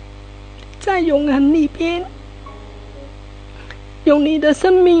在永恒里边用你的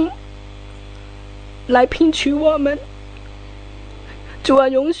生命来拼取我们。主啊，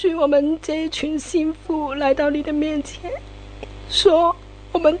容许我们这一群幸福来到你的面前，说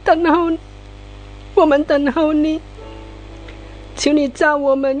我们等候你，我们等候你，求你照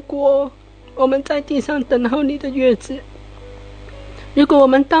我们过我们在地上等候你的日子。如果我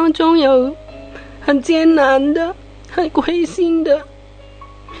们当中有很艰难的、很灰心的，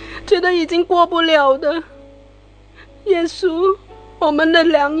觉得已经过不了的，耶稣，我们的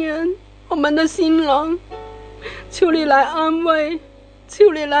良人，我们的新郎，求你来安慰，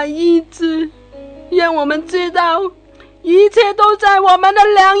求你来医治，让我们知道一切都在我们的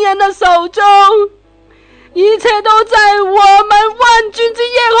良人的手中，一切都在我们万军之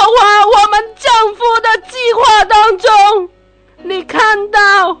耶和华我们丈夫的计划当中。你看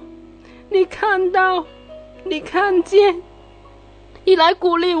到，你看到，你看见，你来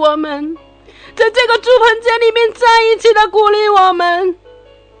鼓励我们，在这个住棚节里面再一起的鼓励我们，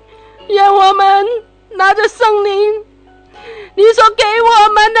让我们拿着圣灵你所给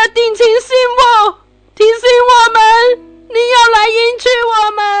我们的定情信物，提醒我们你要来迎娶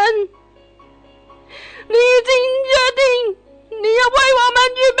我们，你已经约定你要为我们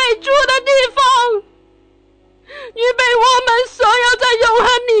预备住的地方，预备我们所有在永恒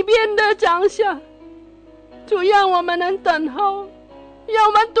里边的奖赏。主，让我们能等候，让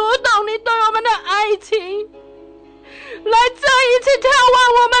我们读懂你对我们的爱情，来再一次眺望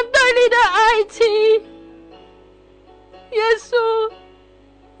我们对你的爱情。耶稣，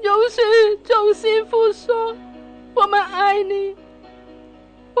容许众幸福说，我们爱你，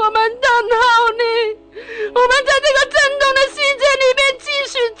我们等候你，我们在这个震动的世界里面继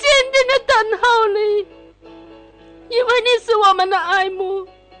续坚定的等候你，因为你是我们的爱慕，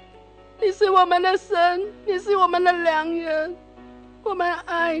你是我们的神，你是我们的良人，我们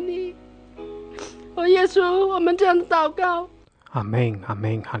爱你。耶稣，我们这样祷告。阿们，阿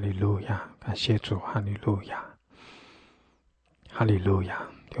们，哈利路亚，感谢主，哈利路亚，哈利路亚。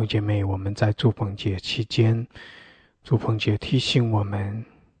弟兄姐妹，我们在住棚节期间，住棚节提醒我们，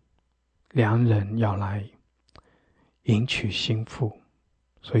良人要来迎娶新妇，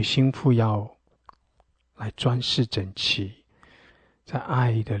所以新妇要来装饰整齐，在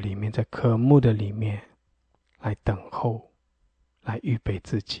爱的里面，在渴慕的里面来等候，来预备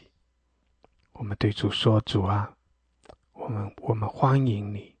自己。我们对主说，主啊，我们欢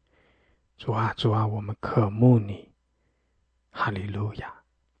迎你，主啊，主啊，我们渴慕你。哈利路亚，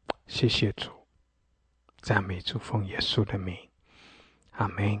谢谢主，赞美主，奉耶稣的名，阿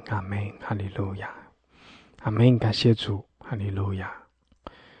们，阿们，哈利路亚，阿们，感谢主，哈利路亚。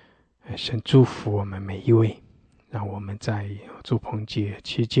神祝福我们每一位，让我们在住棚节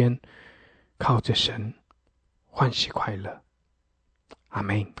期间靠着神欢喜快乐。阿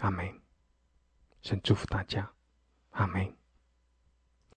们，阿们。神祝福大家，阿们。